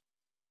countries.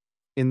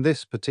 In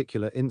this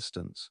particular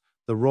instance,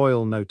 the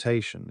royal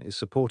notation is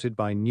supported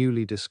by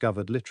newly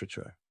discovered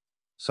literature,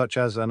 such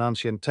as an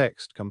ancient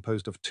text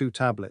composed of 2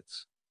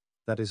 tablets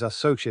that is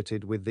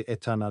associated with the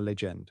Etana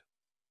legend.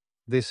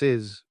 This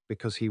is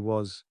because he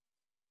was,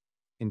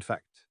 in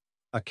fact,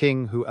 a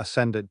king who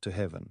ascended to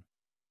heaven.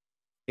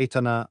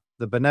 Etana,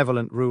 the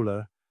benevolent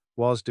ruler,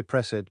 was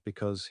depressed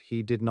because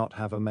he did not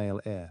have a male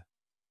heir.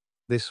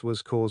 This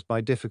was caused by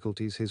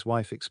difficulties his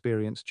wife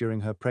experienced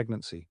during her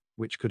pregnancy,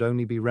 which could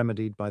only be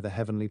remedied by the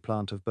heavenly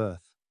plant of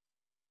birth.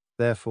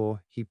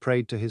 Therefore, he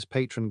prayed to his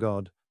patron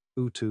god,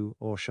 Utu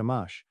or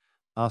Shamash,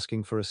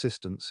 asking for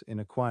assistance in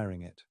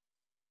acquiring it.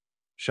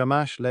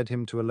 Shamash led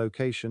him to a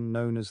location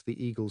known as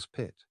the Eagle's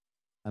Pit,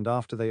 and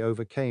after they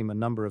overcame a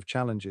number of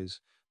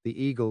challenges,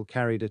 the eagle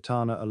carried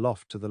Etana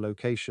aloft to the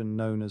location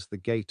known as the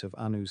Gate of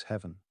Anu's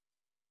Heaven.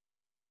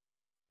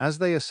 As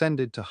they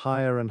ascended to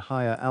higher and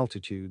higher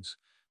altitudes,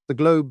 the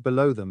globe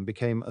below them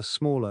became a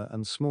smaller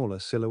and smaller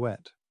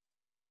silhouette.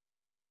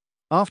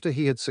 After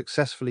he had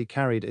successfully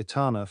carried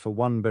Etana for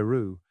 1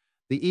 beru,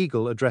 the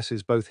eagle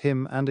addresses both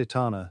him and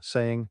Etana,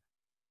 saying,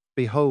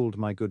 "Behold,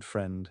 my good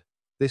friend,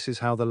 this is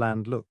how the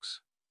land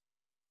looks.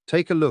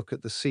 Take a look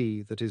at the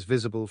sea that is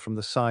visible from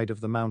the side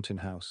of the mountain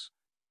house.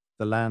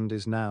 The land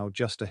is now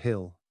just a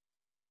hill.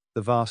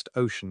 The vast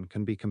ocean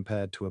can be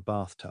compared to a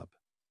bathtub."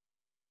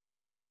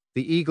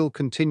 The eagle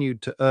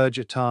continued to urge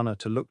Etana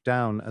to look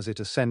down as it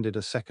ascended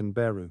a second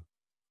beru.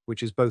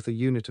 which is both a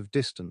unit of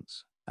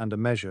distance and a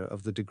measure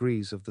of the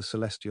degrees of the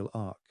celestial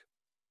arc.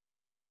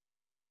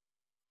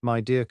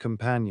 My dear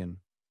companion,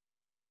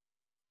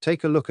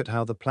 take a look at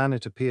how the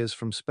planet appears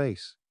from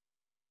space.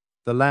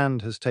 The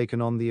land has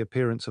taken on the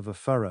appearance of a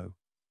furrow.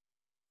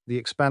 The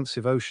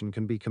expansive ocean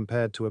can be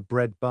compared to a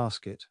bread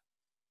basket.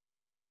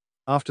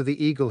 After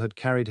the eagle had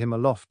carried him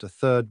aloft a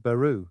third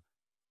Beru,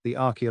 the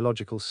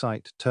archaeological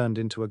site turned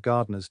into a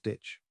gardener's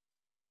ditch.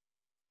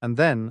 And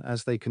then,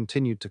 as they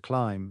continued to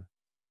climb,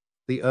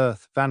 the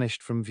earth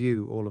vanished from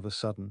view all of a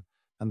sudden,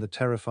 and the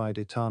terrified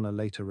Etana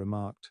later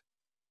remarked,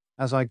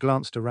 "As I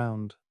glanced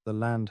around, the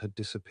land had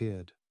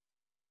disappeared."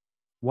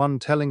 One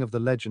telling of the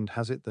legend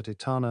has it that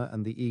Etana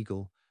and the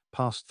eagle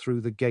passed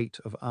through the gate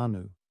of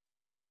Anu.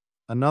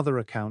 Another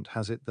account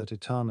has it that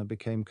Etana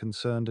became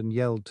concerned and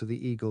yelled to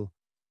the eagle,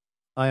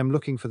 "I am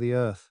looking for the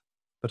earth,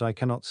 but I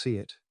cannot see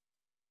it."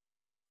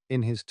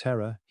 In his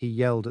terror, he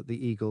yelled at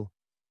the eagle,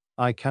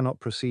 "I cannot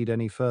proceed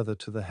any further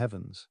to the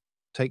heavens.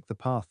 Take the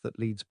path that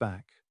leads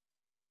back."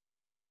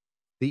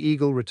 The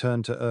eagle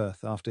returned to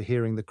earth after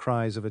hearing the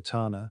cries of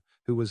Etana,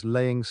 who was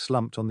laying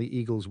slumped on the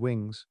eagle's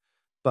wings,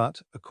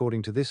 but,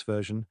 according to this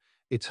version,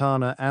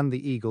 Etana and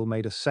the eagle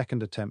made a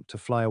second attempt to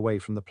fly away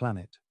from the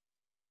planet.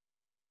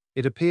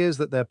 It appears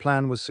that their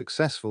plan was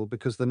successful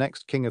because the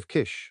next king of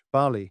Kish,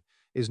 Bali,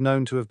 is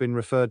known to have been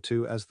referred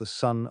to as the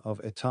son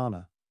of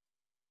Etana.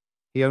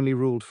 He only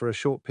ruled for a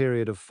short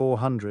period of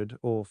 400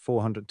 or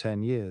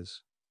 410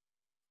 years.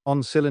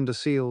 On cylinder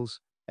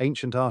seals,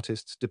 ancient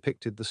artists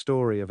depicted the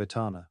story of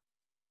Etana.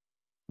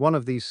 One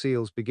of these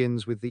seals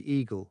begins with the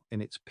eagle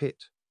in its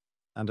pit,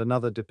 and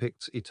another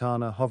depicts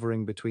Etana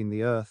hovering between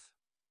the earth,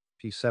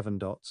 P7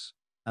 dots,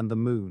 and the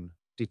moon,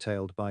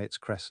 detailed by its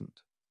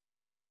crescent.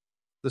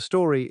 The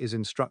story is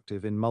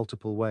instructive in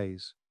multiple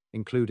ways,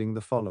 including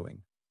the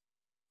following.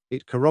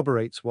 It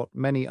corroborates what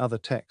many other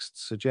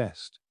texts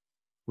suggest,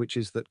 which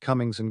is that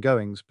comings and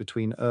goings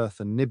between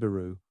Earth and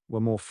Nibiru were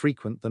more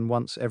frequent than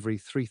once every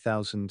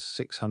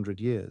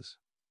 3,600 years.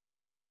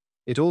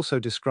 It also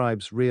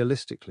describes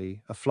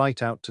realistically a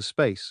flight out to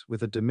space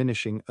with a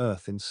diminishing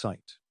Earth in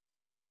sight.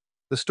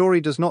 The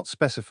story does not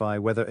specify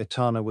whether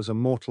Etana was a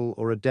mortal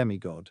or a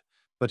demigod,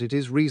 but it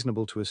is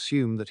reasonable to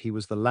assume that he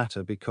was the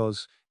latter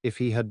because, if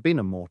he had been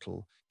a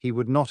mortal, he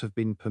would not have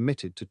been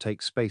permitted to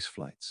take space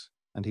flights,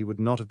 and he would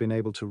not have been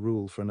able to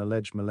rule for an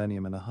alleged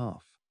millennium and a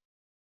half.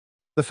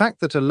 The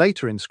fact that a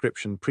later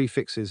inscription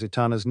prefixes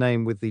Etana's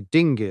name with the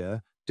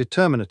Dingir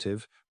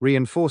determinative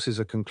reinforces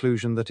a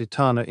conclusion that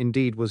Etana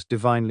indeed was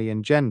divinely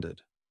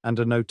engendered, and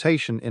a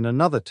notation in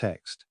another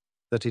text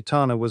that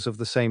Etana was of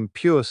the same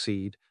pure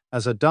seed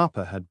as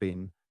Adapa had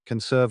been can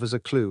serve as a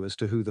clue as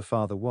to who the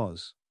father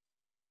was.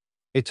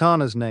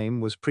 Etana's name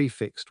was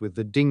prefixed with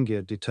the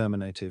Dingir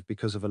determinative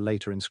because of a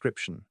later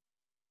inscription.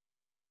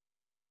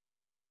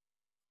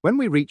 When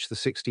we reach the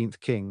 16th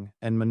king,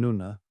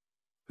 Enmenuna,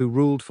 who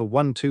ruled for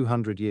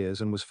 200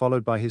 years and was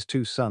followed by his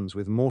two sons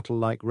with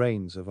mortal-like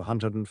reigns of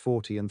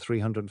 140 and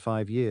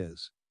 305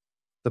 years.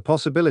 The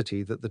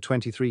possibility that the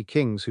 23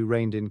 kings who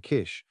reigned in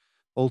Kish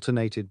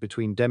alternated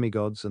between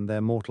demigods and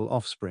their mortal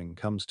offspring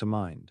comes to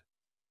mind.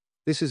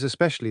 This is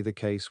especially the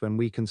case when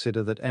we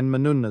consider that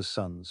Enmenuna's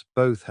sons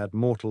both had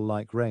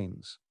mortal-like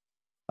reigns.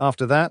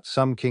 After that,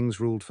 some kings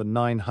ruled for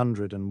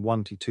 900 and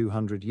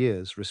 200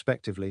 years,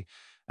 respectively,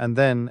 and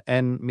then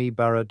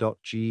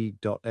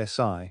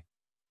Enmibara.G.Si,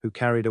 who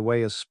carried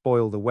away as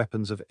spoil the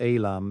weapons of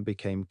Elam,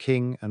 became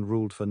king and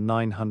ruled for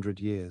 900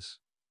 years.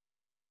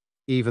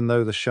 Even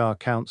though the Shah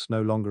counts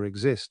no longer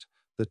exist,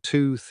 the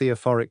two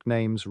theophoric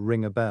names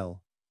ring a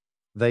bell.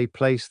 They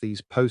place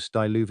these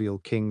post-diluvial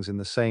kings in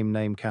the same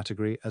name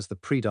category as the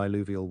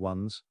pre-diluvial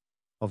ones,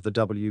 of the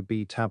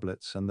WB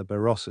tablets and the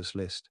Berossus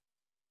list,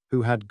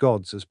 who had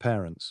gods as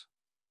parents.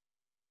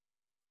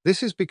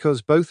 This is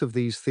because both of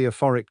these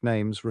theophoric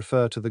names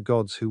refer to the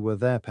gods who were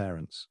their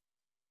parents.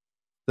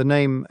 The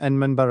name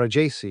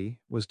Enmenbarajesi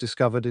was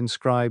discovered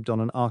inscribed on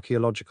an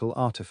archaeological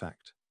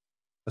artifact,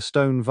 a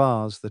stone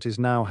vase that is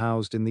now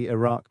housed in the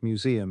Iraq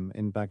Museum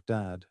in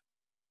Baghdad.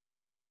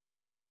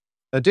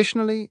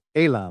 Additionally,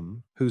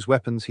 Elam, whose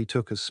weapons he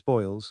took as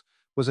spoils,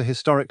 was a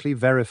historically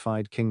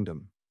verified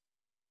kingdom.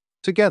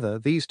 Together,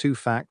 these two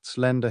facts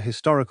lend a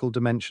historical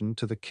dimension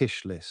to the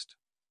Kish list.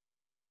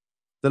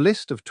 The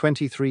list of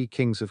 23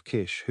 kings of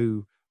Kish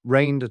who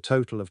reigned a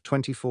total of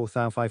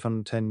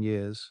 24,510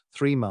 years,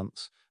 3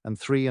 months, and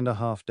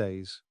 3.5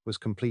 days was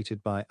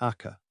completed by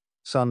Akka,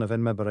 son of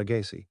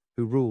Enmebaragesi,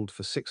 who ruled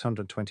for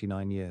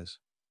 629 years.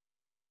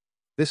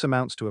 This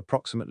amounts to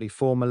approximately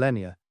 4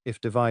 millennia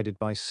if divided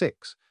by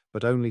 6,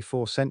 but only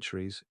 4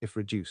 centuries if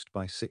reduced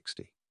by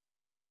 60.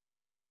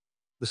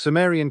 The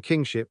Sumerian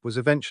kingship was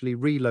eventually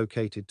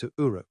relocated to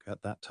Uruk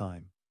at that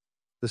time.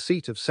 The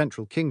seat of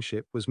central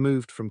kingship was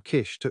moved from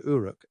Kish to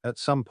Uruk at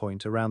some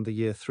point around the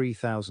year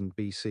 3000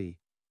 BC,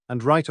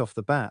 and right off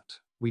the bat,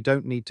 we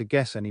don't need to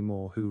guess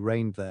anymore who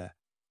reigned there,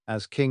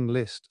 as King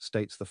List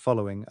states the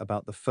following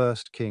about the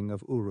first king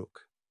of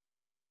Uruk.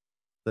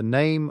 The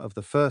name of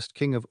the first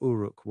king of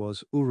Uruk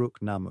was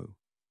Uruk Namu,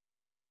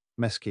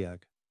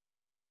 Meskiag.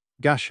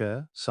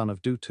 Gasher, son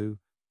of Dutu,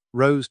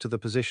 rose to the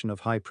position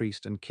of high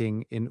priest and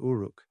king in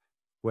Uruk,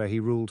 where he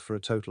ruled for a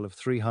total of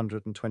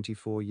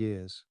 324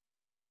 years.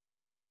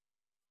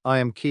 I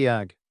am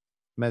Kiag.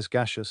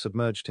 Mesgasher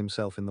submerged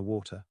himself in the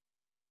water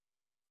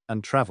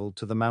and travelled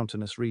to the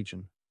mountainous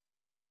region.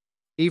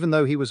 Even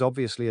though he was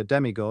obviously a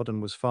demigod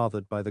and was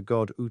fathered by the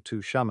god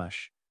Utu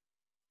Shamash,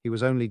 he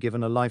was only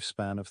given a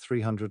lifespan of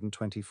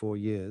 324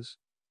 years,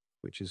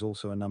 which is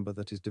also a number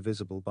that is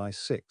divisible by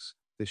 6,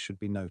 this should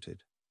be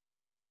noted.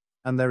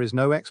 And there is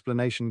no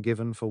explanation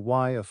given for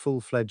why a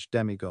full-fledged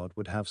demigod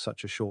would have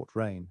such a short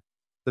reign.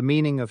 The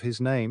meaning of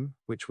his name,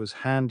 which was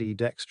handy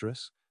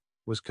dexterous,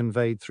 was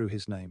conveyed through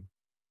his name.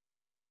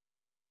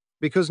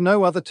 Because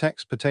no other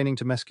text pertaining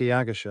to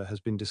Mesquiagasha has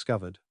been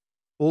discovered,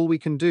 all we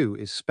can do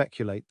is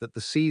speculate that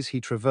the seas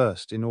he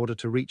traversed in order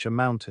to reach a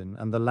mountain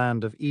and the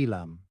land of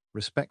Elam,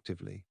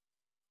 respectively,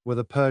 were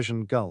the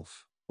Persian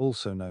Gulf,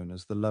 also known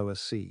as the Lower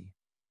Sea,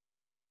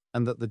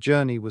 and that the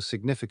journey was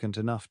significant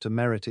enough to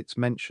merit its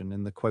mention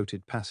in the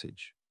quoted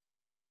passage.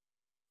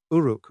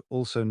 Uruk,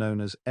 also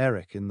known as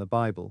Erech in the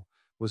Bible,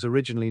 was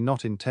originally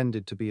not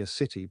intended to be a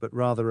city but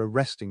rather a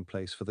resting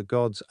place for the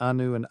gods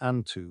Anu and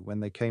Antu when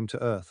they came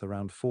to Earth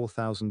around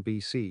 4000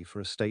 BC for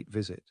a state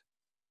visit.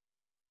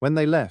 When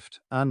they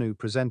left, Anu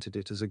presented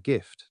it as a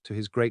gift to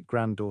his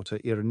great-granddaughter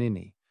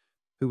Irnini,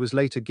 who was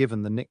later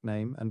given the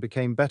nickname and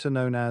became better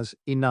known as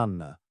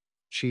Inanna,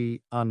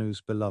 she Anu's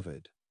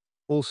beloved,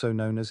 also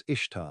known as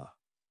Ishtar.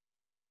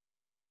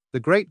 The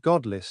Great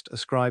God list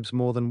ascribes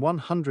more than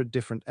 100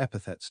 different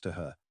epithets to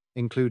her,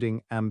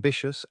 including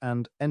ambitious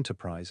and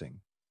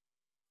enterprising.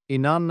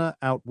 Inanna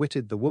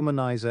outwitted the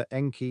womanizer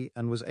Enki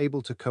and was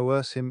able to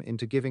coerce him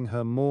into giving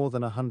her more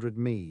than 100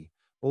 mi,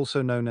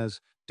 also known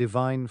as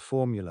divine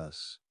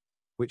formulas,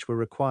 which were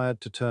required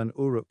to turn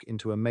Uruk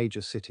into a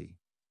major city.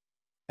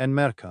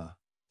 Enmerkar,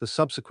 the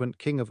subsequent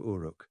king of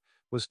Uruk,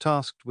 was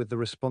tasked with the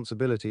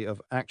responsibility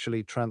of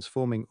actually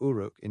transforming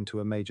Uruk into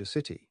a major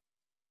city.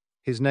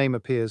 His name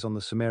appears on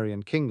the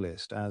Sumerian king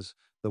list as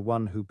the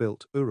one who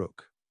built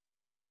Uruk.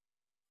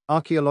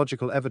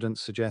 Archaeological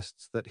evidence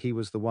suggests that he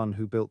was the one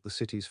who built the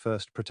city's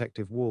first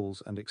protective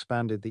walls and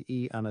expanded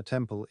the Anna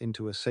temple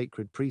into a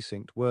sacred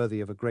precinct worthy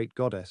of a great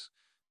goddess,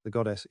 the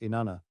goddess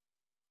Inanna.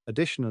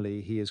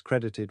 Additionally, he is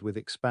credited with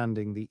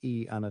expanding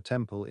the Anna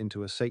temple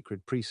into a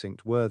sacred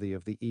precinct worthy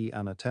of the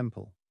Anna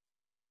temple.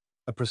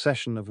 A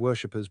procession of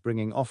worshippers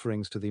bringing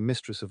offerings to the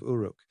mistress of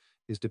Uruk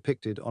is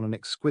depicted on an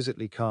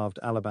exquisitely carved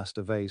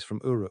alabaster vase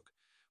from Uruk,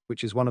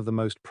 which is one of the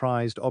most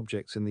prized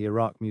objects in the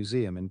Iraq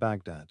Museum in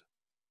Baghdad.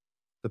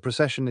 The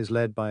procession is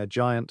led by a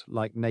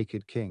giant-like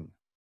naked king.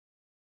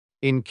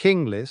 In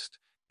King List,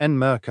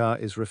 Enmerkar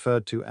is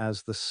referred to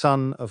as the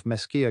son of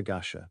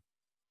Mesquiagasha,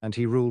 and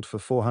he ruled for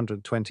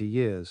 420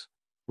 years,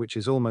 which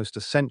is almost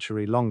a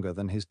century longer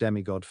than his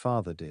demigod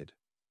father did.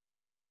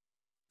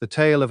 The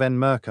tale of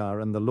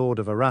Enmerkar and the Lord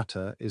of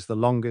Aratta is the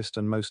longest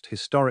and most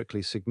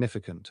historically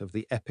significant of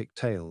the epic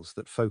tales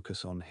that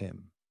focus on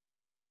him.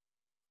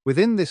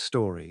 Within this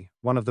story,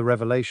 one of the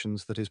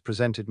revelations that is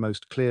presented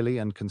most clearly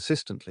and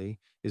consistently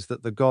is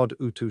that the god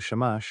Utu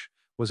Shamash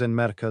was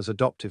Enmerkar's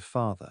adoptive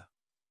father.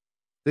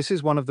 This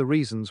is one of the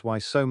reasons why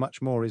so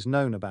much more is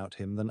known about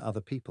him than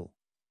other people.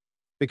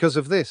 Because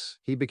of this,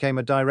 he became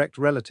a direct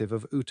relative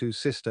of Utu's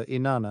sister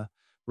Inanna,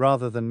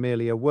 rather than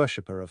merely a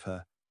worshipper of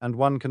her, and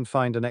one can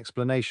find an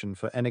explanation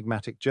for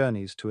enigmatic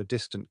journeys to a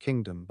distant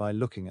kingdom by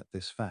looking at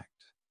this fact.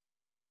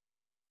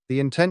 The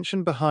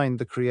intention behind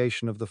the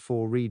creation of the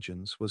 4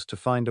 regions was to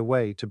find a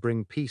way to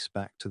bring peace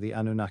back to the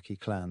Anunnaki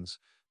clans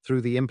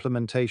through the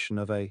implementation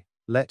of a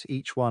let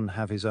each one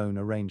have his own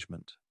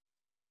arrangement.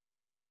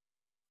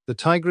 The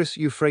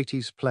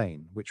Tigris-Euphrates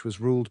plain, which was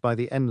ruled by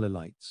the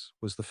Enlilites,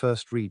 was the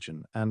first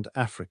region, and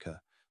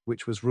Africa,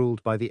 which was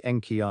ruled by the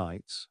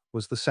Enkiites,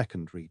 was the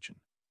second region.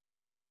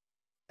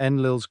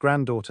 Enlil's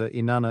granddaughter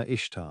Inanna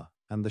Ishtar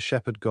and the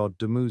shepherd god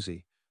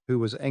Dumuzi, who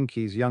was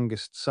Enki's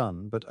youngest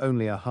son but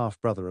only a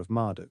half-brother of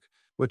Marduk,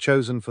 were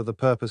chosen for the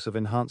purpose of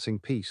enhancing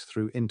peace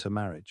through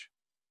intermarriage.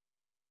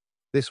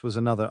 This was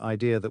another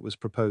idea that was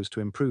proposed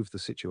to improve the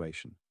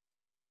situation.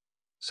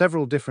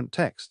 Several different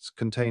texts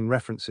contain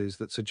references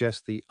that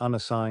suggest the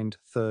unassigned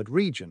third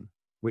region,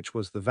 which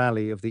was the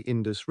valley of the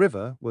Indus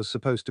River, was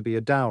supposed to be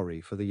a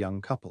dowry for the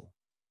young couple.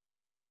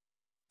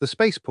 The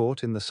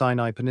spaceport in the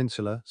Sinai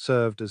Peninsula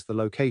served as the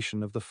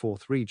location of the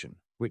 4th region,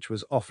 which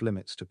was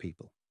off-limits to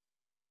people.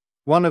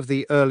 One of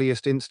the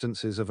earliest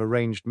instances of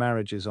arranged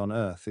marriages on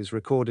Earth is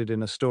recorded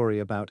in a story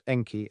about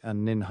Enki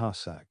and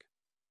Ninhursag.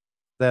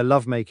 Their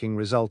lovemaking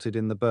resulted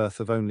in the birth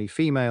of only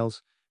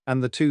females,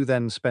 and the two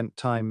then spent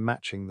time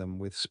matching them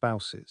with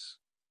spouses.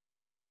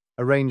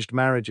 Arranged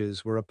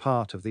marriages were a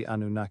part of the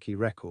Anunnaki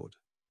record,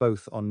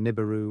 both on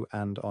Nibiru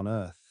and on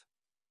Earth.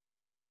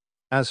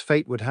 As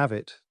fate would have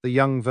it, the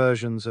young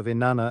versions of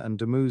Inanna and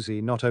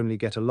Dumuzi not only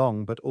get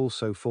along but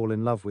also fall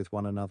in love with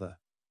one another.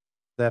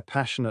 Their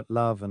passionate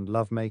love and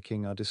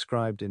lovemaking are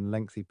described in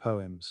lengthy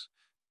poems,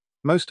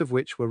 most of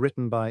which were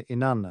written by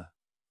Inanna,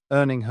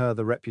 earning her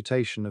the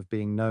reputation of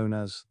being known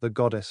as the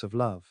goddess of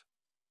love.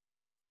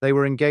 They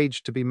were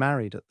engaged to be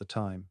married at the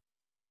time.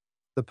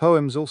 The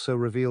poems also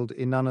revealed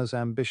Inanna's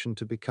ambition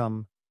to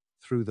become,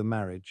 through the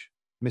marriage,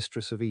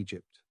 mistress of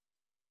Egypt,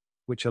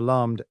 which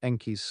alarmed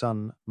Enki's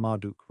son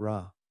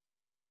Marduk-Ra.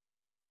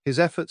 His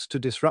efforts to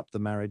disrupt the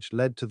marriage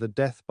led to the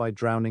death by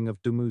drowning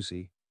of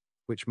Dumuzi,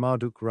 which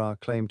Marduk-Ra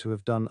claimed to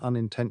have done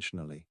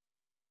unintentionally.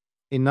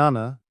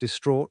 Inanna,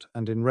 distraught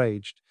and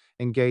enraged,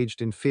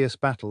 engaged in fierce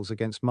battles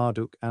against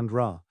Marduk and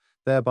Ra,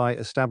 thereby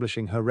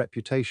establishing her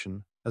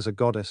reputation as a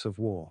goddess of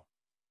war.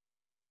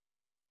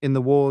 In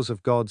the Wars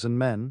of Gods and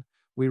Men,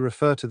 we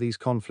refer to these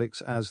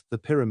conflicts as the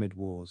Pyramid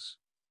Wars.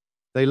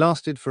 They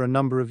lasted for a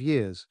number of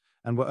years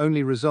and were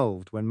only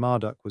resolved when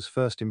Marduk was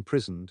first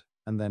imprisoned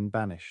and then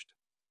banished.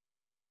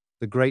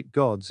 The great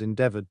gods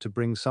endeavored to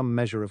bring some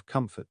measure of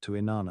comfort to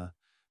Inanna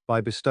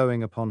by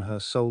bestowing upon her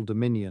sole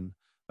dominion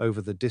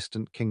over the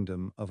distant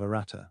kingdom of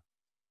Aratta.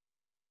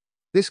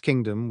 This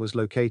kingdom was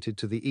located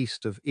to the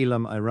east of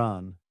Elam,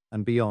 Iran,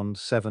 and beyond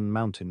 7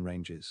 mountain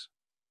ranges.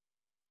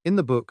 In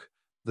the book,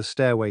 The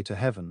Stairway to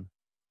Heaven,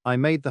 I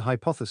made the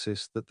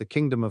hypothesis that the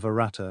kingdom of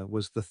Aratta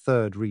was the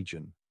third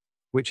region,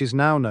 which is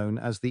now known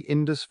as the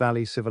Indus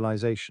Valley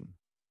Civilization,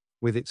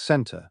 with its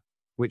center,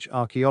 which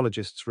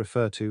archaeologists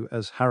refer to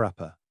as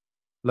Harappa,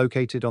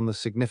 located on the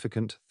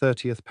significant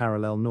 30th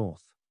parallel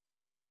north.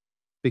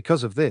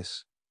 Because of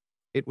this,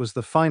 it was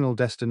the final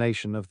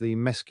destination of the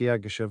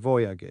Meskiagisha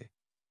Voyage,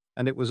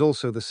 and it was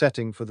also the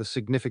setting for the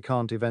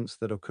significant events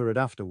that occurred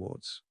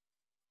afterwards.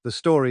 The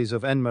stories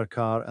of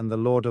Enmerkar and the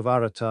Lord of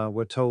Aratta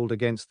were told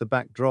against the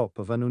backdrop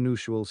of an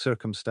unusual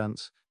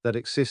circumstance that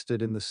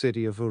existed in the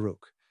city of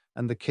Uruk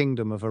and the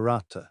kingdom of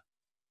Aratta,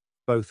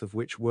 both of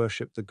which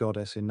worshipped the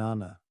goddess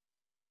Inanna.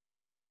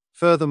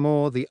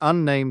 Furthermore, the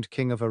unnamed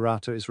king of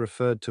Aratta is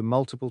referred to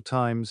multiple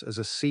times as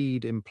a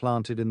seed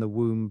implanted in the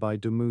womb by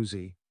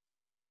Dumuzi,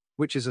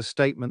 which is a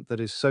statement that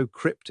is so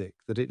cryptic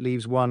that it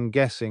leaves one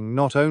guessing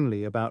not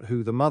only about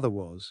who the mother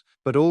was,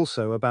 but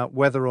also about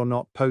whether or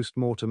not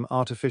post-mortem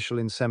artificial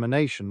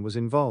insemination was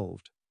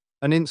involved.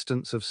 An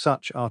instance of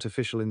such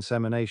artificial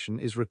insemination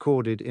is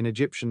recorded in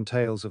Egyptian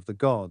tales of the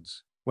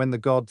gods, when the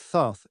god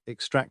Thoth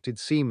extracted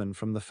semen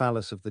from the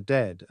phallus of the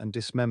dead and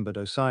dismembered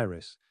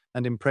Osiris,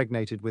 and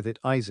impregnated with it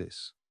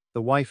Isis,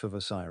 the wife of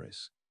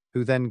Osiris,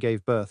 who then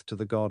gave birth to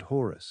the god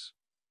Horus.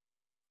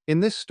 In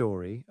this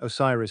story,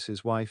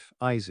 Osiris's wife,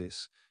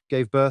 Isis,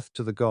 gave birth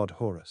to the god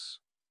Horus.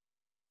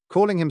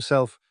 Calling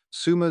himself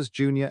Sumer's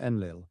junior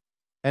Enlil,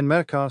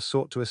 Enmerkar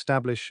sought to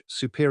establish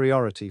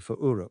superiority for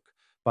Uruk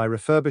by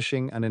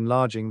refurbishing and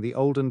enlarging the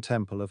olden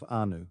temple of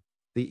Anu,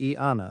 the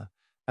Eanna,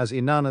 as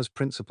Inanna's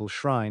principal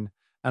shrine,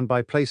 and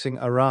by placing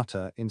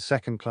Aratta in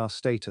second-class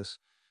status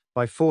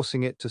by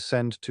forcing it to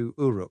send to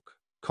Uruk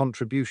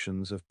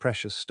contributions of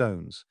precious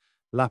stones,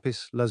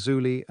 lapis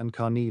lazuli and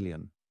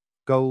carnelian,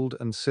 gold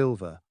and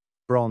silver,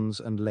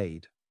 bronze and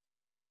lead.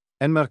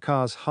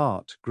 Enmerkar's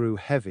heart grew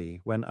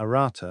heavy when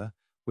Aratta,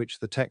 which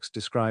the text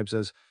describes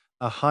as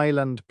a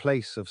highland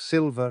place of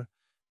silver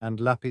and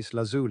lapis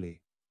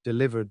lazuli,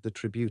 delivered the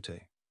tribute.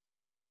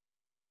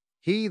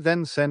 He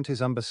then sent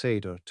his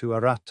ambassador to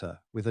Aratta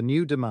with a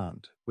new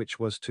demand, which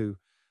was to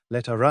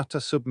let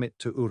Aratta submit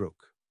to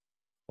Uruk,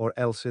 or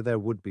else there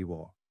would be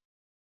war.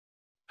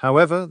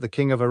 However, the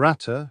king of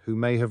Aratta, who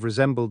may have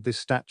resembled this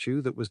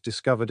statue that was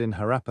discovered in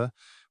Harappa,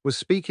 was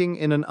speaking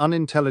in an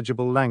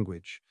unintelligible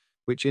language,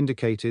 which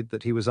indicated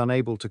that he was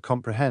unable to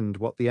comprehend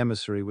what the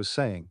emissary was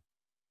saying.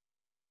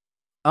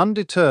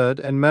 Undeterred,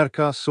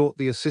 Enmerkar sought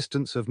the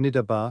assistance of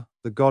Nidaba,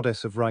 the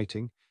goddess of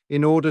writing,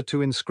 in order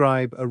to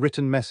inscribe a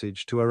written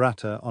message to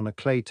Aratta on a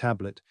clay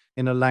tablet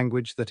in a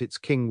language that its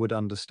king would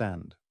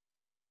understand.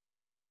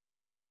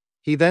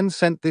 He then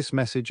sent this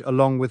message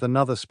along with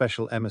another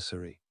special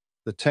emissary.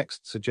 The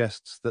text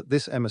suggests that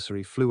this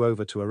emissary flew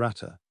over to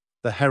Aratta.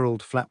 The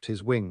herald flapped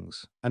his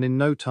wings, and in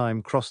no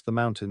time crossed the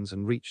mountains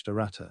and reached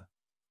Aratta.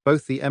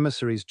 Both the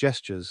emissary's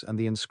gestures and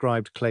the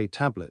inscribed clay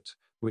tablet,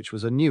 which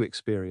was a new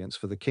experience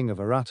for the king of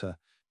Aratta,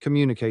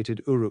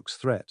 communicated Uruk's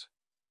threat.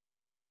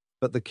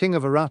 But the king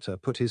of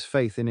Aratta put his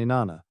faith in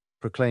Inanna,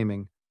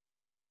 proclaiming,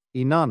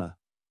 "Inanna,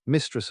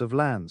 mistress of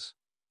lands,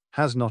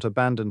 has not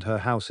abandoned her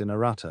house in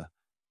Aratta,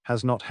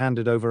 has not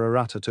handed over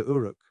Aratta to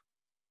Uruk."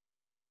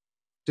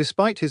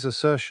 Despite his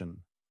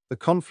assertion, the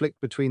conflict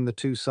between the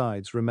two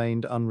sides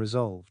remained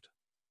unresolved.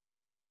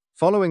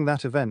 Following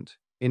that event,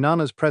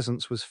 Inanna's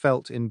presence was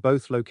felt in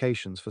both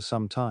locations for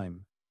some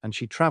time, and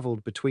she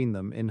traveled between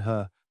them in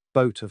her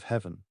boat of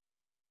heaven.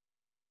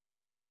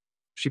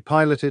 She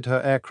piloted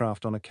her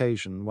aircraft on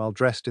occasion while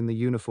dressed in the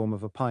uniform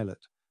of a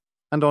pilot,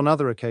 and on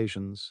other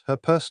occasions, her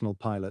personal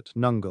pilot,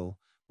 Nungal,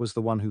 was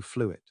the one who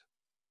flew it.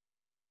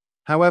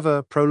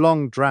 However,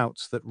 prolonged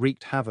droughts that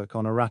wreaked havoc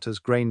on Aratta's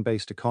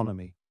grain-based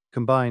economy,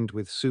 combined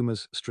with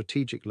Sumer's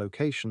strategic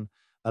location,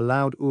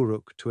 allowed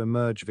Uruk to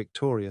emerge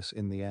victorious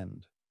in the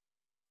end.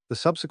 The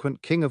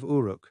subsequent king of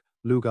Uruk,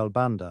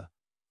 Lugalbanda,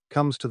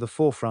 comes to the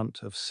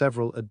forefront of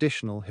several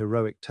additional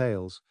heroic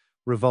tales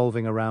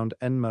revolving around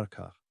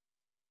Enmerkar.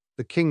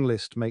 The king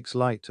list makes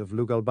light of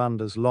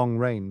Lugalbanda's long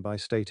reign by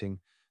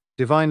stating,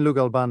 "Divine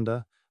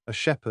Lugalbanda, a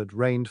shepherd,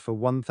 reigned for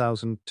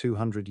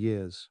 1,200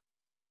 years.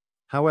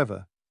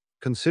 However,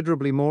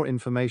 considerably more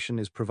information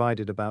is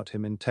provided about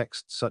him in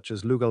texts such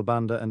as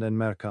Lugalbanda and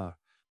Enmerkar,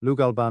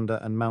 Lugalbanda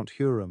and Mount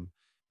Huram,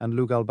 and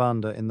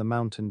Lugalbanda in the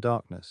Mountain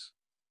Darkness.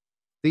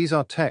 These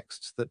are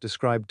texts that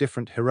describe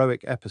different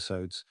heroic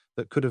episodes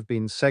that could have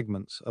been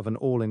segments of an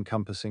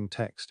all-encompassing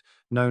text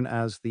known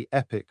as the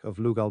Epic of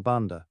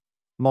Lugalbanda,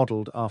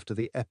 modeled after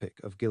the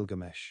Epic of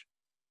Gilgamesh.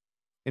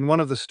 In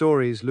one of the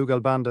stories,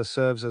 Lugalbanda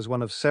serves as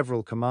one of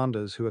several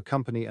commanders who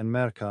accompany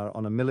Enmerkar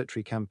on a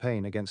military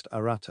campaign against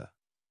Aratta.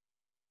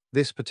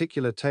 This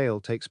particular tale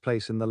takes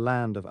place in the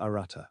land of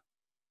Aratta.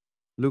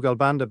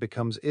 Lugalbanda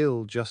becomes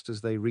ill just as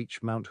they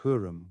reach Mount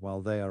Huram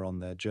while they are on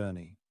their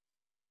journey.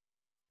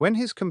 When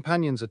his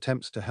companions'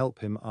 attempts to help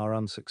him are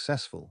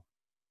unsuccessful,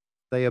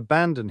 they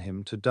abandon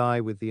him to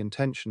die with the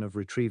intention of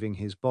retrieving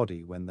his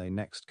body when they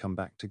next come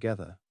back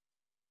together.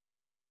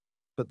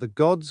 But the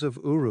gods of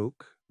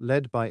Uruk,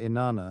 led by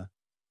Inanna,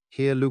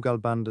 hear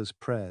Lugalbanda's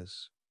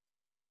prayers.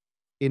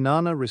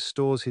 Inanna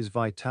restores his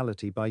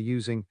vitality by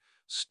using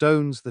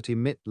stones that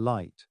emit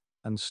light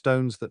and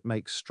stones that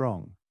make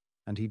strong,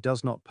 and he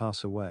does not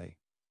pass away.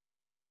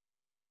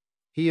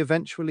 He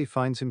eventually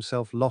finds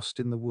himself lost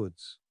in the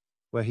woods,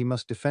 where he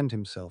must defend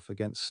himself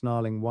against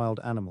snarling wild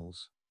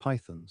animals,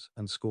 pythons,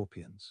 and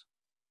scorpions.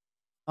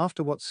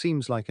 After what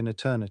seems like an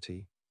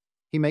eternity,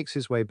 he makes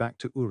his way back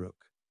to Uruk,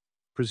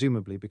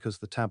 presumably because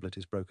the tablet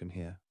is broken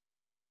here.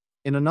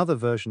 In another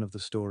version of the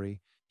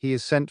story, he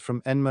is sent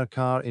from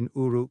Enmerkar in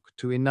Uruk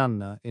to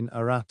Inanna in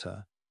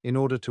Aratta in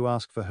order to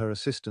ask for her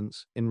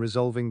assistance in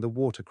resolving the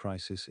water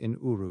crisis in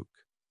Uruk.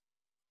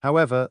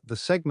 However, the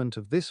segment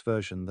of this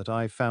version that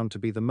I found to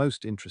be the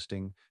most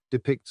interesting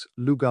depicts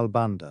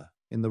Lugalbanda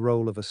in the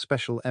role of a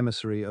special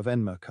emissary of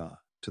Enmerkar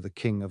to the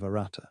king of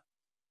Aratta.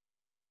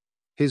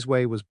 His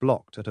way was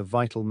blocked at a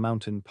vital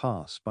mountain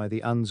pass by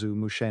the Anzu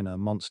Mushena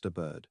monster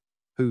bird,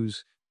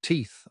 whose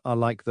teeth are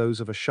like those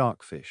of a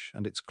sharkfish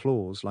and its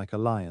claws like a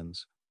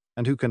lion's,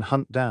 and who can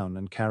hunt down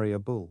and carry a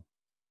bull.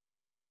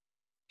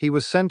 He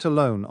was sent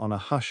alone on a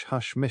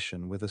hush-hush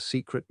mission with a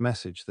secret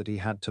message that he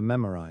had to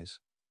memorize.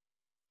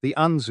 The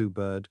Anzu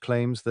bird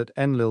claims that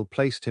Enlil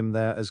placed him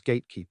there as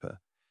gatekeeper,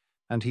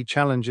 and he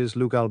challenges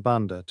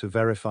Lugalbanda to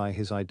verify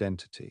his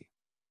identity.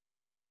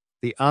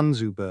 The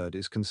Anzu bird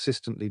is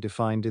consistently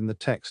defined in the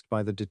text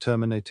by the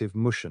determinative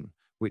mushan,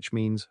 which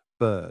means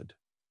bird.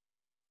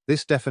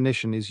 This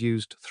definition is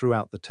used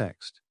throughout the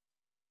text.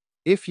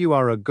 If you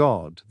are a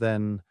god,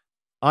 then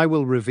I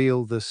will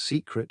reveal the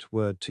secret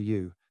word to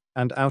you,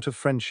 and out of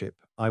friendship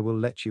I will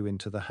let you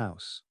into the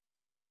house.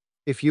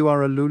 If you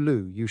are a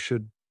Lulu, you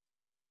should.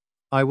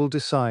 I will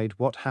decide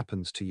what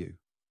happens to you,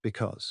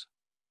 because.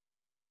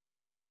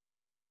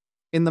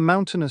 In the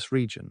mountainous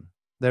region,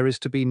 there is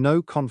to be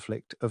no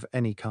conflict of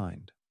any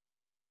kind.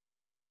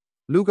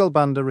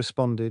 Lugalbanda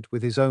responded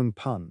with his own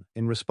pun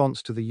in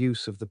response to the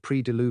use of the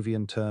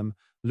pre-Diluvian term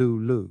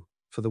Lulu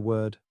for the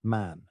word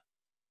man.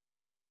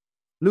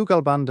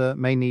 Lugalbanda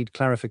may need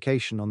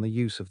clarification on the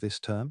use of this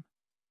term.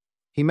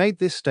 He made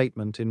this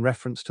statement in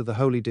reference to the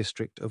holy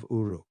district of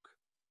Uruk.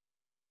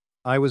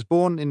 I was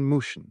born in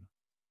Mushan,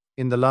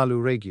 in the Lalu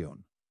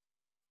region,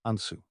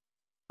 Ansu.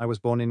 I was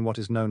born in what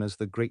is known as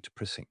the Great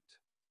Precinct.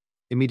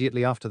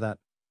 Immediately after that,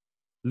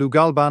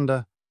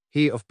 Lugalbanda,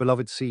 he of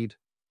beloved seed,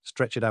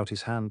 stretched out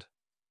his hand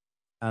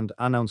and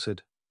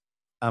announced,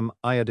 Am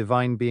I a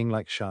divine being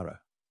like Shara,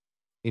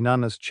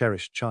 Inanna's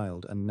cherished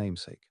child and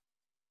namesake?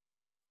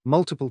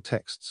 Multiple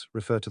texts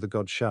refer to the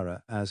god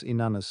Shara as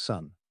Inanna's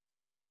son.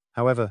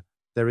 However,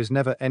 there is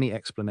never any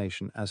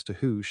explanation as to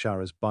who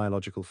Shara's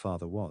biological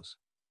father was.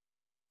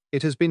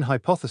 It has been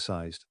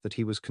hypothesized that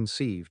he was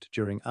conceived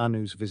during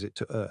Anu's visit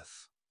to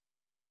Earth.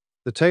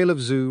 The tale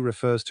of Zu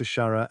refers to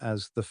Shara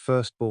as the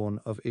firstborn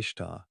of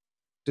Ishtar,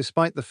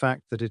 despite the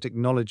fact that it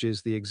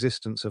acknowledges the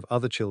existence of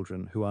other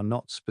children who are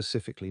not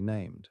specifically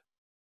named.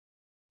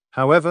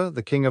 However,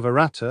 the king of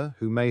Aratta,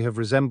 who may have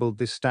resembled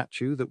this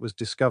statue that was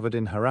discovered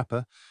in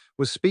Harappa,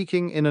 was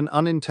speaking in an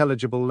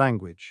unintelligible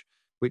language,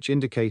 which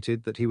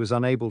indicated that he was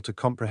unable to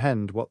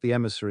comprehend what the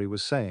emissary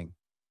was saying.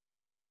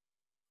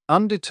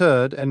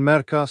 Undeterred,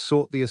 Enmerkar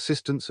sought the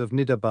assistance of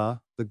Nidaba,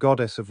 the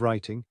goddess of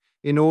writing,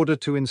 in order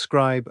to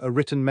inscribe a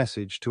written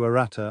message to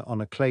Aratta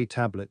on a clay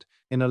tablet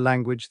in a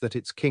language that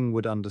its king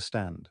would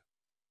understand.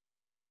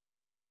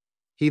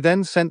 He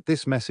then sent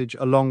this message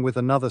along with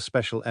another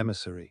special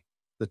emissary.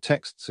 The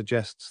text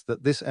suggests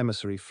that this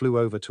emissary flew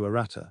over to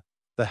Aratta.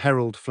 The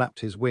herald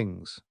flapped his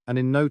wings, and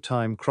in no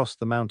time crossed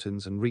the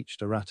mountains and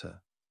reached Aratta.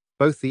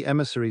 Both the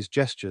emissary's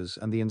gestures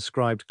and the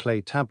inscribed clay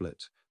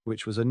tablet,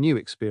 which was a new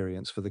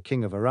experience for the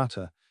king of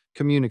Aratta,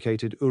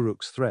 communicated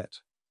Uruk's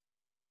threat.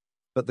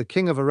 But the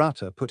king of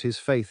Aratta put his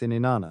faith in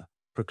Inanna,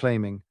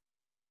 proclaiming,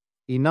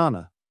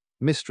 Inanna,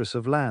 mistress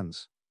of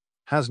lands,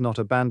 has not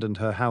abandoned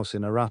her house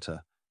in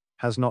Aratta,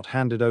 has not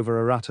handed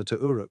over Aratta to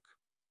Uruk.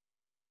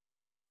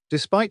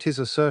 Despite his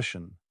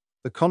assertion,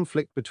 the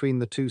conflict between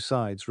the two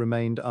sides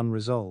remained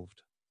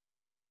unresolved.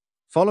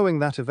 Following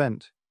that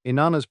event,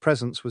 Inanna's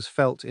presence was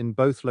felt in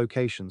both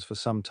locations for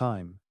some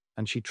time,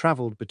 and she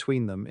traveled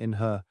between them in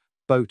her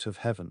boat of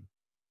heaven.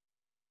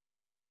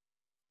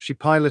 She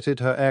piloted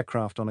her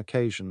aircraft on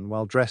occasion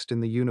while dressed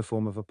in the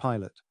uniform of a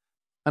pilot,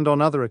 and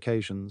on other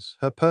occasions,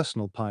 her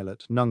personal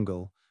pilot,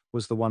 Nungul,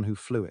 was the one who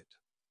flew it.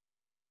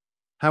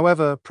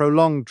 However,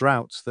 prolonged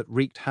droughts that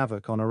wreaked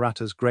havoc on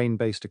Aratta's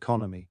grain-based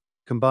economy,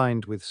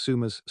 combined with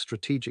Suma's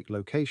strategic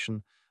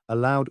location,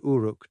 allowed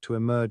Uruk to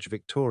emerge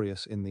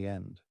victorious in the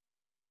end.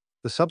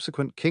 The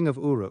subsequent king of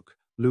Uruk,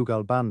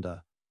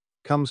 Lugalbanda,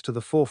 comes to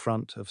the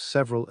forefront of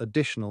several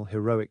additional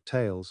heroic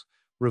tales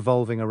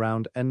revolving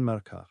around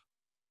Enmerkar.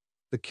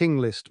 The king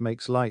list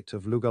makes light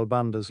of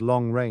Lugalbanda's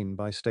long reign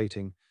by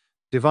stating,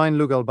 "Divine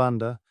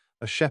Lugalbanda,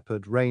 a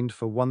shepherd, reigned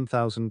for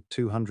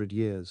 1,200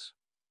 years."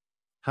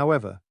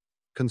 However,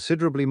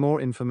 considerably more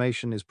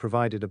information is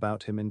provided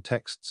about him in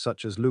texts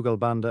such as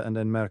Lugalbanda and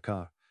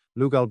Enmerkar,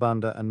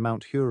 Lugalbanda and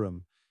Mount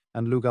Hurum,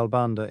 and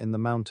Lugalbanda in the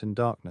Mountain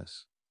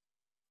Darkness.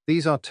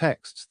 These are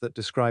texts that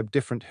describe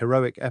different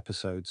heroic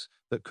episodes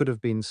that could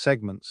have been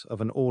segments of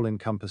an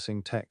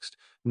all-encompassing text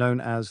known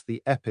as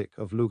the Epic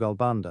of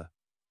Lugalbanda,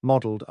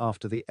 modeled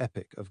after the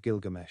Epic of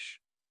Gilgamesh.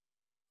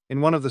 In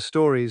one of the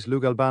stories,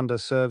 Lugalbanda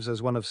serves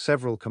as one of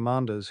several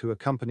commanders who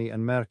accompany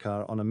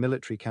Enmerkar on a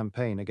military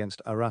campaign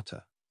against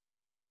Aratta.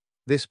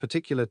 This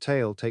particular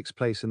tale takes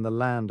place in the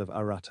land of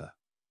Aratta.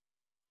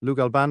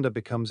 Lugalbanda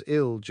becomes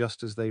ill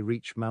just as they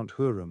reach Mount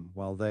Hurum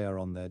while they are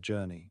on their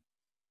journey.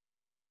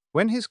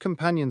 When his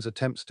companions'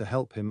 attempts to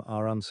help him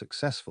are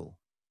unsuccessful,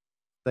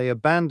 they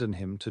abandon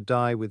him to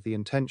die with the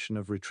intention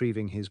of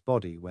retrieving his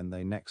body when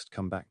they next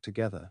come back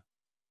together.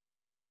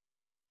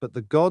 But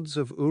the gods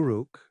of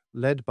Uruk,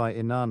 led by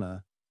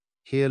Inanna,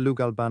 hear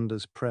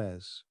Lugalbanda's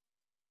prayers.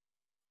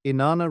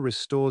 Inanna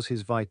restores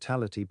his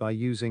vitality by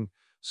using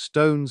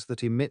stones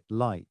that emit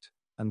light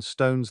and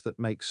stones that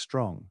make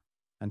strong,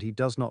 and he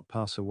does not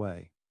pass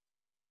away.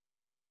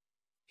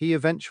 He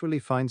eventually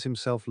finds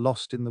himself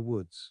lost in the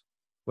woods,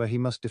 where he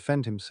must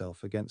defend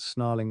himself against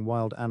snarling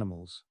wild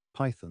animals,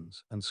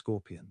 pythons, and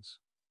scorpions.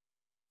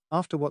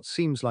 After what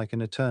seems like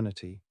an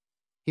eternity,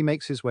 he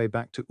makes his way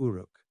back to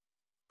Uruk,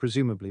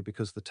 presumably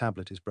because the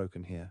tablet is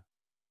broken here.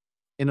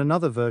 In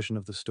another version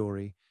of the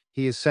story,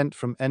 he is sent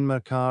from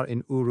Enmerkar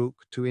in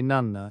Uruk to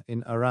Inanna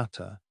in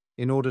Aratta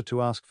in order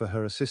to ask for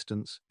her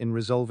assistance in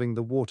resolving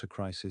the water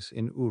crisis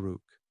in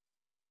Uruk.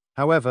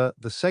 However,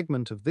 the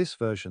segment of this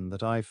version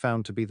that I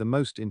found to be the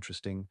most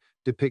interesting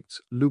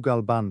depicts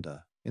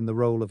Lugalbanda in the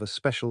role of a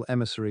special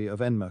emissary of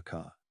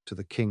Enmerkar to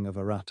the king of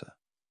Aratta.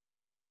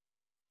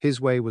 His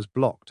way was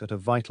blocked at a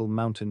vital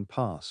mountain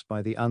pass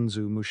by the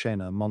Anzu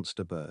Mushena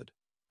monster bird,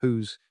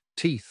 whose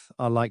teeth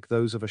are like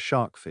those of a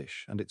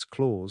sharkfish and its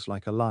claws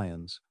like a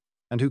lion's,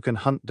 and who can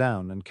hunt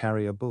down and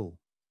carry a bull.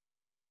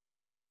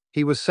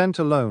 He was sent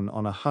alone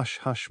on a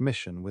hush-hush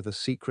mission with a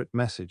secret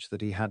message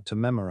that he had to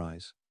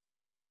memorize.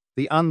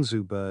 The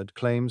Anzu bird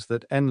claims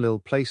that Enlil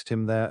placed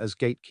him there as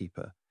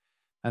gatekeeper,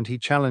 and he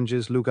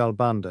challenges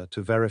Lugalbanda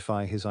to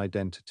verify his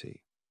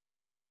identity.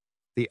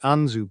 The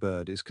Anzu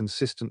bird is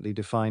consistently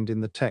defined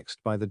in the text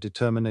by the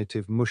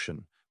determinative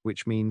mushan,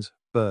 which means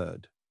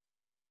bird.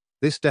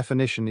 This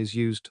definition is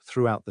used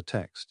throughout the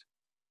text.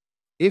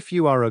 If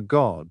you are a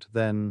god,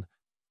 then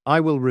I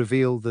will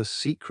reveal the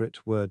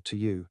secret word to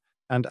you,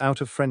 and out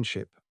of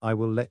friendship I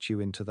will let you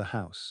into the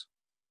house.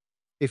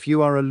 If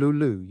you are a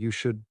Lulu, you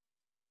should.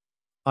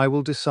 I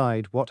will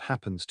decide what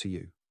happens to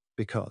you,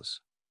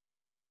 because.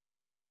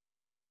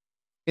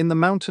 In the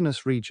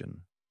mountainous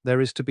region, there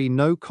is to be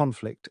no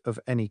conflict of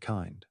any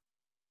kind.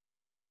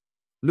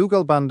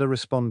 Lugalbanda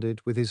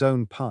responded with his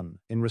own pun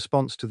in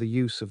response to the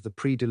use of the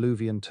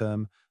pre-Diluvian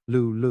term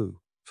Lulu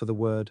for the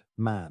word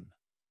man.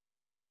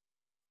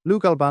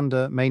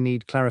 Lugalbanda may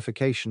need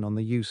clarification on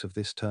the use of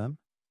this term.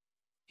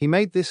 He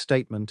made this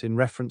statement in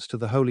reference to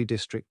the holy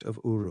district of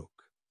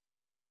Uruk.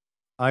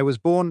 I was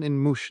born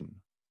in Mushan,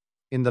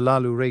 in the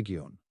Lalu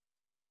region,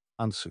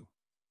 Ansu.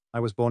 I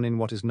was born in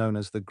what is known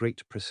as the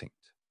Great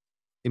Precinct.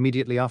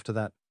 Immediately after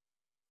that,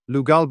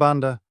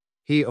 Lugalbanda,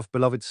 he of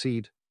beloved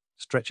seed,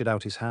 stretched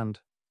out his hand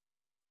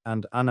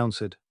and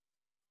announced,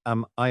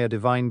 Am I a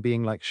divine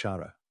being like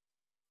Shara,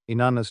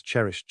 Inanna's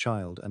cherished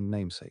child and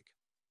namesake?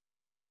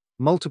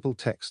 Multiple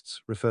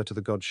texts refer to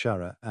the god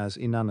Shara as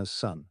Inanna's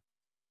son.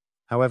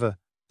 However,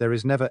 there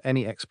is never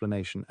any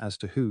explanation as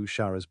to who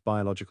Shara's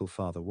biological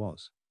father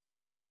was.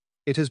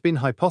 It has been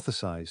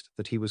hypothesized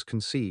that he was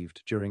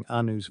conceived during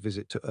Anu's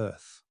visit to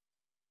Earth.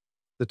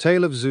 The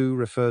tale of Zu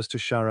refers to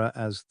Shara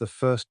as the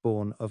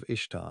firstborn of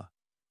Ishtar,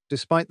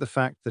 despite the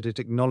fact that it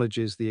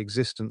acknowledges the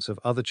existence of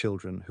other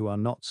children who are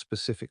not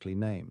specifically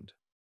named.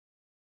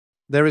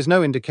 There is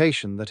no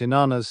indication that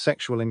Inanna's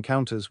sexual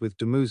encounters with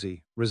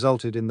Dumuzi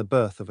resulted in the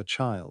birth of a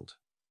child.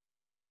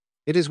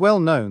 It is well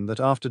known that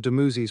after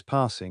Dumuzi's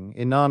passing,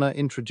 Inanna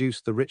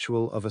introduced the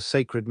ritual of a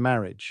sacred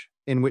marriage,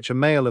 in which a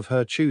male of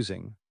her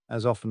choosing,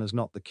 as often as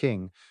not the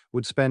king,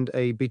 would spend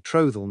a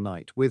betrothal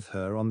night with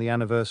her on the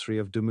anniversary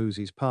of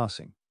Dumuzi's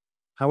passing.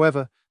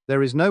 However,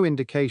 there is no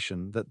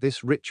indication that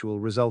this ritual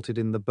resulted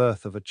in the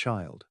birth of a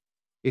child.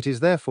 It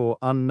is therefore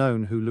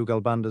unknown who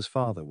Lugalbanda's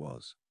father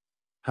was.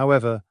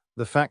 However,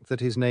 The fact that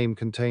his name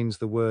contains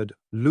the word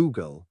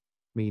Lugal,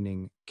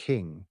 meaning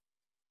king,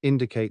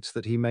 indicates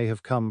that he may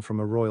have come from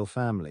a royal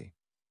family.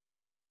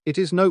 It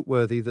is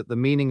noteworthy that the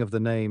meaning of the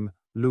name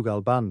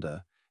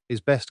Lugalbanda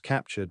is best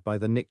captured by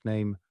the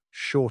nickname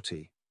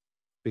Shorty,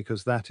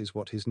 because that is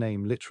what his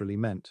name literally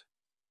meant.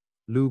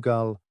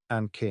 Lugal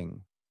and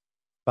king.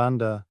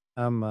 Banda,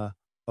 Amma,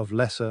 of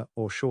lesser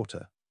or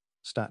shorter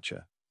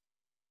stature.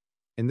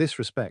 In this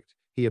respect,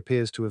 he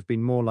appears to have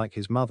been more like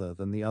his mother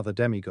than the other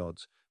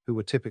demigods, who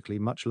were typically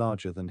much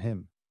larger than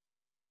him.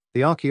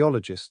 The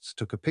archaeologists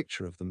took a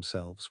picture of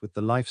themselves with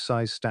the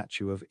life-size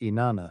statue of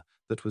Inanna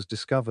that was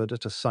discovered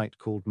at a site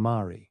called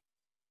Mari.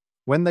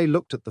 When they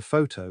looked at the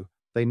photo,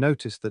 they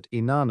noticed that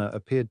Inanna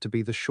appeared to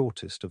be the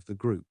shortest of the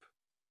group.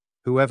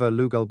 Whoever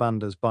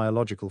Lugalbanda's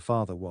biological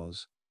father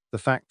was, the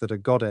fact that a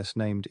goddess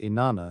named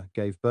Inanna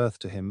gave birth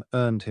to him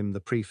earned him the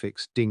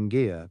prefix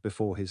Dingia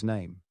before his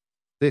name.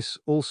 This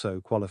also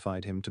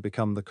qualified him to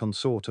become the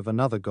consort of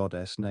another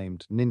goddess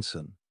named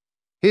Ninsun.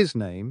 His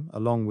name,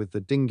 along with the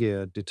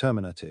Dingia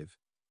determinative,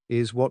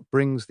 is what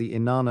brings the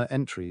Inanna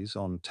entries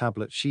on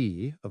Tablet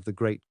Shi of the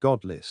Great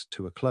God List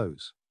to a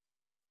close.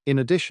 In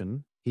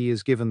addition, he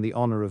is given the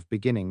honor of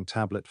beginning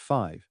Tablet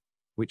 5,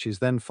 which is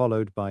then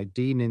followed by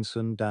Di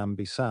Ninsun Dam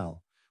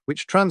Bisal,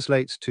 which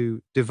translates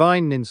to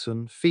Divine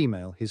Ninsun,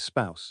 female, his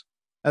spouse,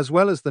 as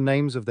well as the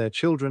names of their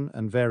children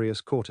and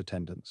various court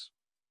attendants.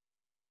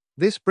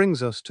 This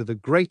brings us to the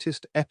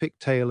greatest epic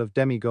tale of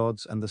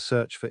demigods and the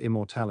search for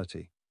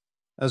immortality,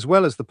 as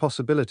well as the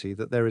possibility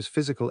that there is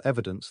physical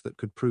evidence that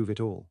could prove it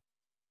all.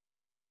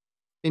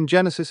 In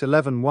Genesis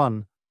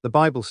 11:1, the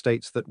Bible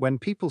states that when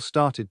people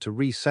started to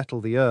resettle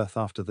the earth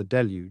after the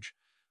deluge,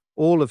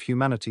 all of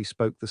humanity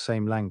spoke the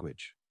same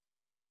language.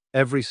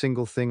 Every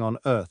single thing on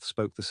earth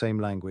spoke the same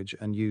language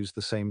and used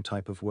the same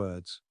type of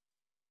words.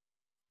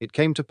 It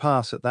came to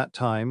pass at that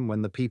time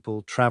when the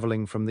people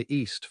traveling from the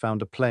east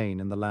found a plain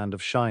in the land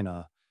of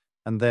Shinar,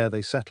 and there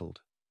they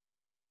settled.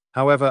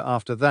 However,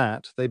 after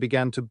that, they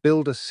began to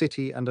build a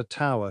city and a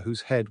tower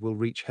whose head will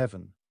reach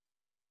heaven.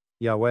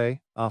 Yahweh,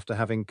 after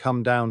having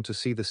come down to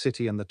see the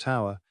city and the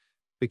tower,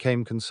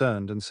 became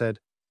concerned and said,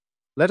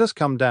 "Let us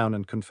come down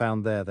and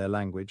confound their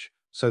language,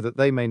 so that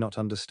they may not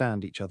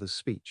understand each other's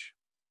speech."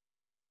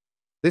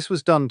 This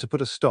was done to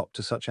put a stop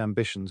to such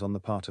ambitions on the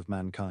part of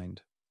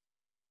mankind.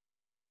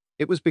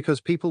 It was because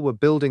people were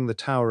building the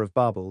Tower of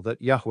Babel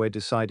that Yahweh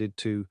decided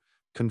to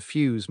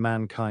confuse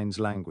mankind's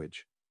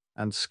language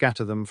and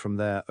scatter them from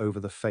there over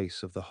the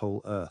face of the whole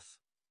earth.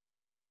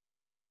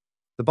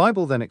 The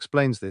Bible then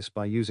explains this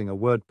by using a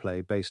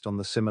wordplay based on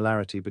the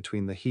similarity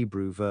between the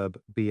Hebrew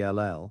verb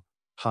bll,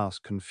 has,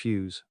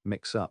 confuse,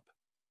 mix up,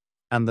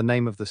 and the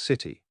name of the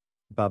city,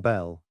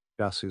 Babel,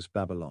 Gasus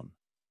Babylon.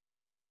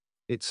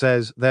 It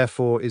says,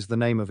 "Therefore is the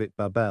name of it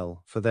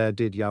Babel, for there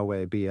did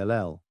Yahweh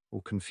bll,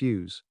 or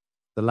confuse,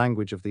 the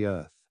language of the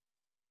earth."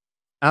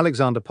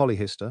 Alexander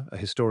Polyhistor, a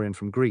historian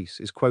from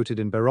Greece, is quoted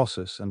in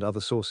Berossus and other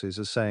sources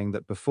as saying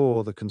that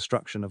before the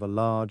construction of a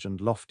large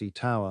and lofty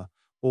tower,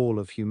 all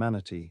of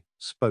humanity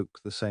spoke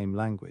the same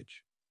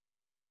language.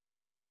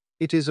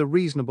 It is a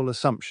reasonable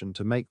assumption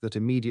to make that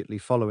immediately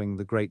following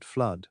the Great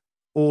Flood,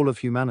 all of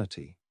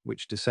humanity,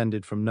 which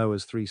descended from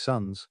Noah's 3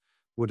 sons,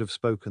 would have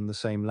spoken the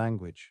same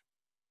language.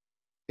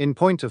 In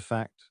point of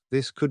fact,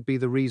 this could be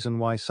the reason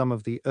why some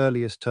of the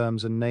earliest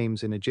terms and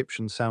names in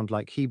Egyptian sound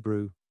like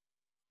Hebrew.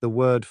 The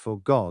word for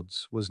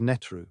gods was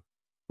netru,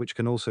 which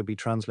can also be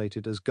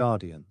translated as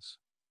guardians.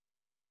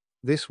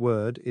 This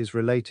word is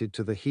related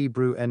to the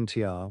Hebrew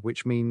ntr,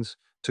 which means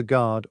to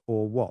guard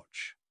or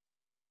watch.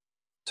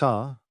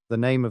 Ta, the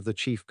name of the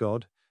chief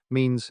god,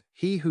 means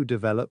he who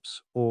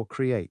develops or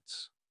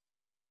creates.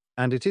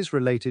 And it is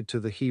related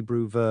to the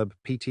Hebrew verb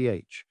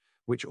pth,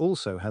 which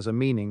also has a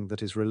meaning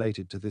that is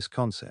related to this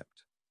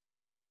concept.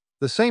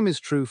 The same is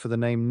true for the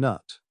name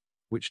Nut,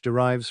 which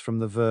derives from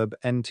the verb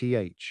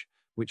nth,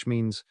 which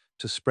means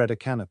to spread a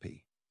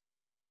canopy.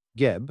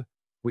 Geb,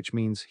 which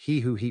means he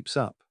who heaps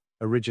up,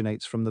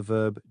 originates from the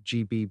verb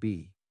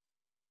gbb.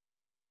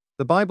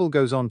 The Bible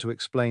goes on to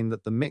explain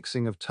that the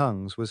mixing of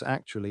tongues was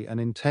actually an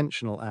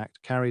intentional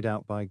act carried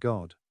out by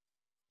God.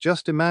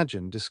 Just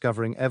imagine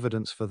discovering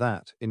evidence for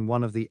that in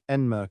one of the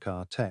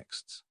Enmerkar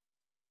texts.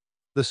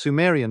 The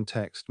Sumerian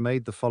text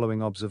made the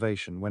following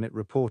observation when it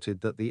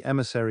reported that the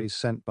emissaries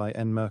sent by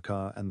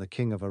Enmerkar and the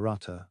king of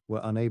Aratta were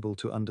unable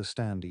to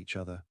understand each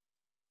other.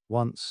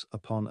 Once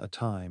upon a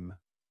time.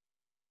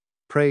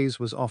 Praise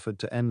was offered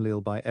to Enlil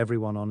by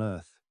everyone on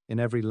earth, in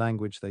every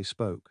language they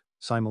spoke,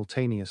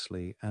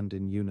 simultaneously and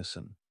in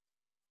unison.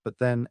 But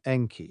then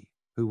Enki,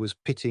 who was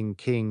pitting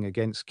king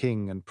against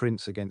king and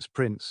prince against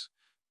prince,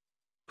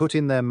 put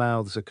in their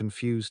mouths a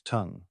confused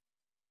tongue,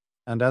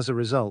 and as a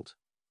result,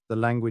 the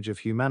language of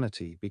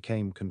humanity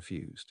became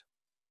confused.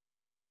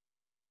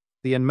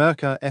 The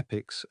Enmerkar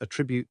epics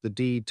attribute the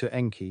deed to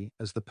Enki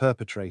as the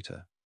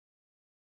perpetrator,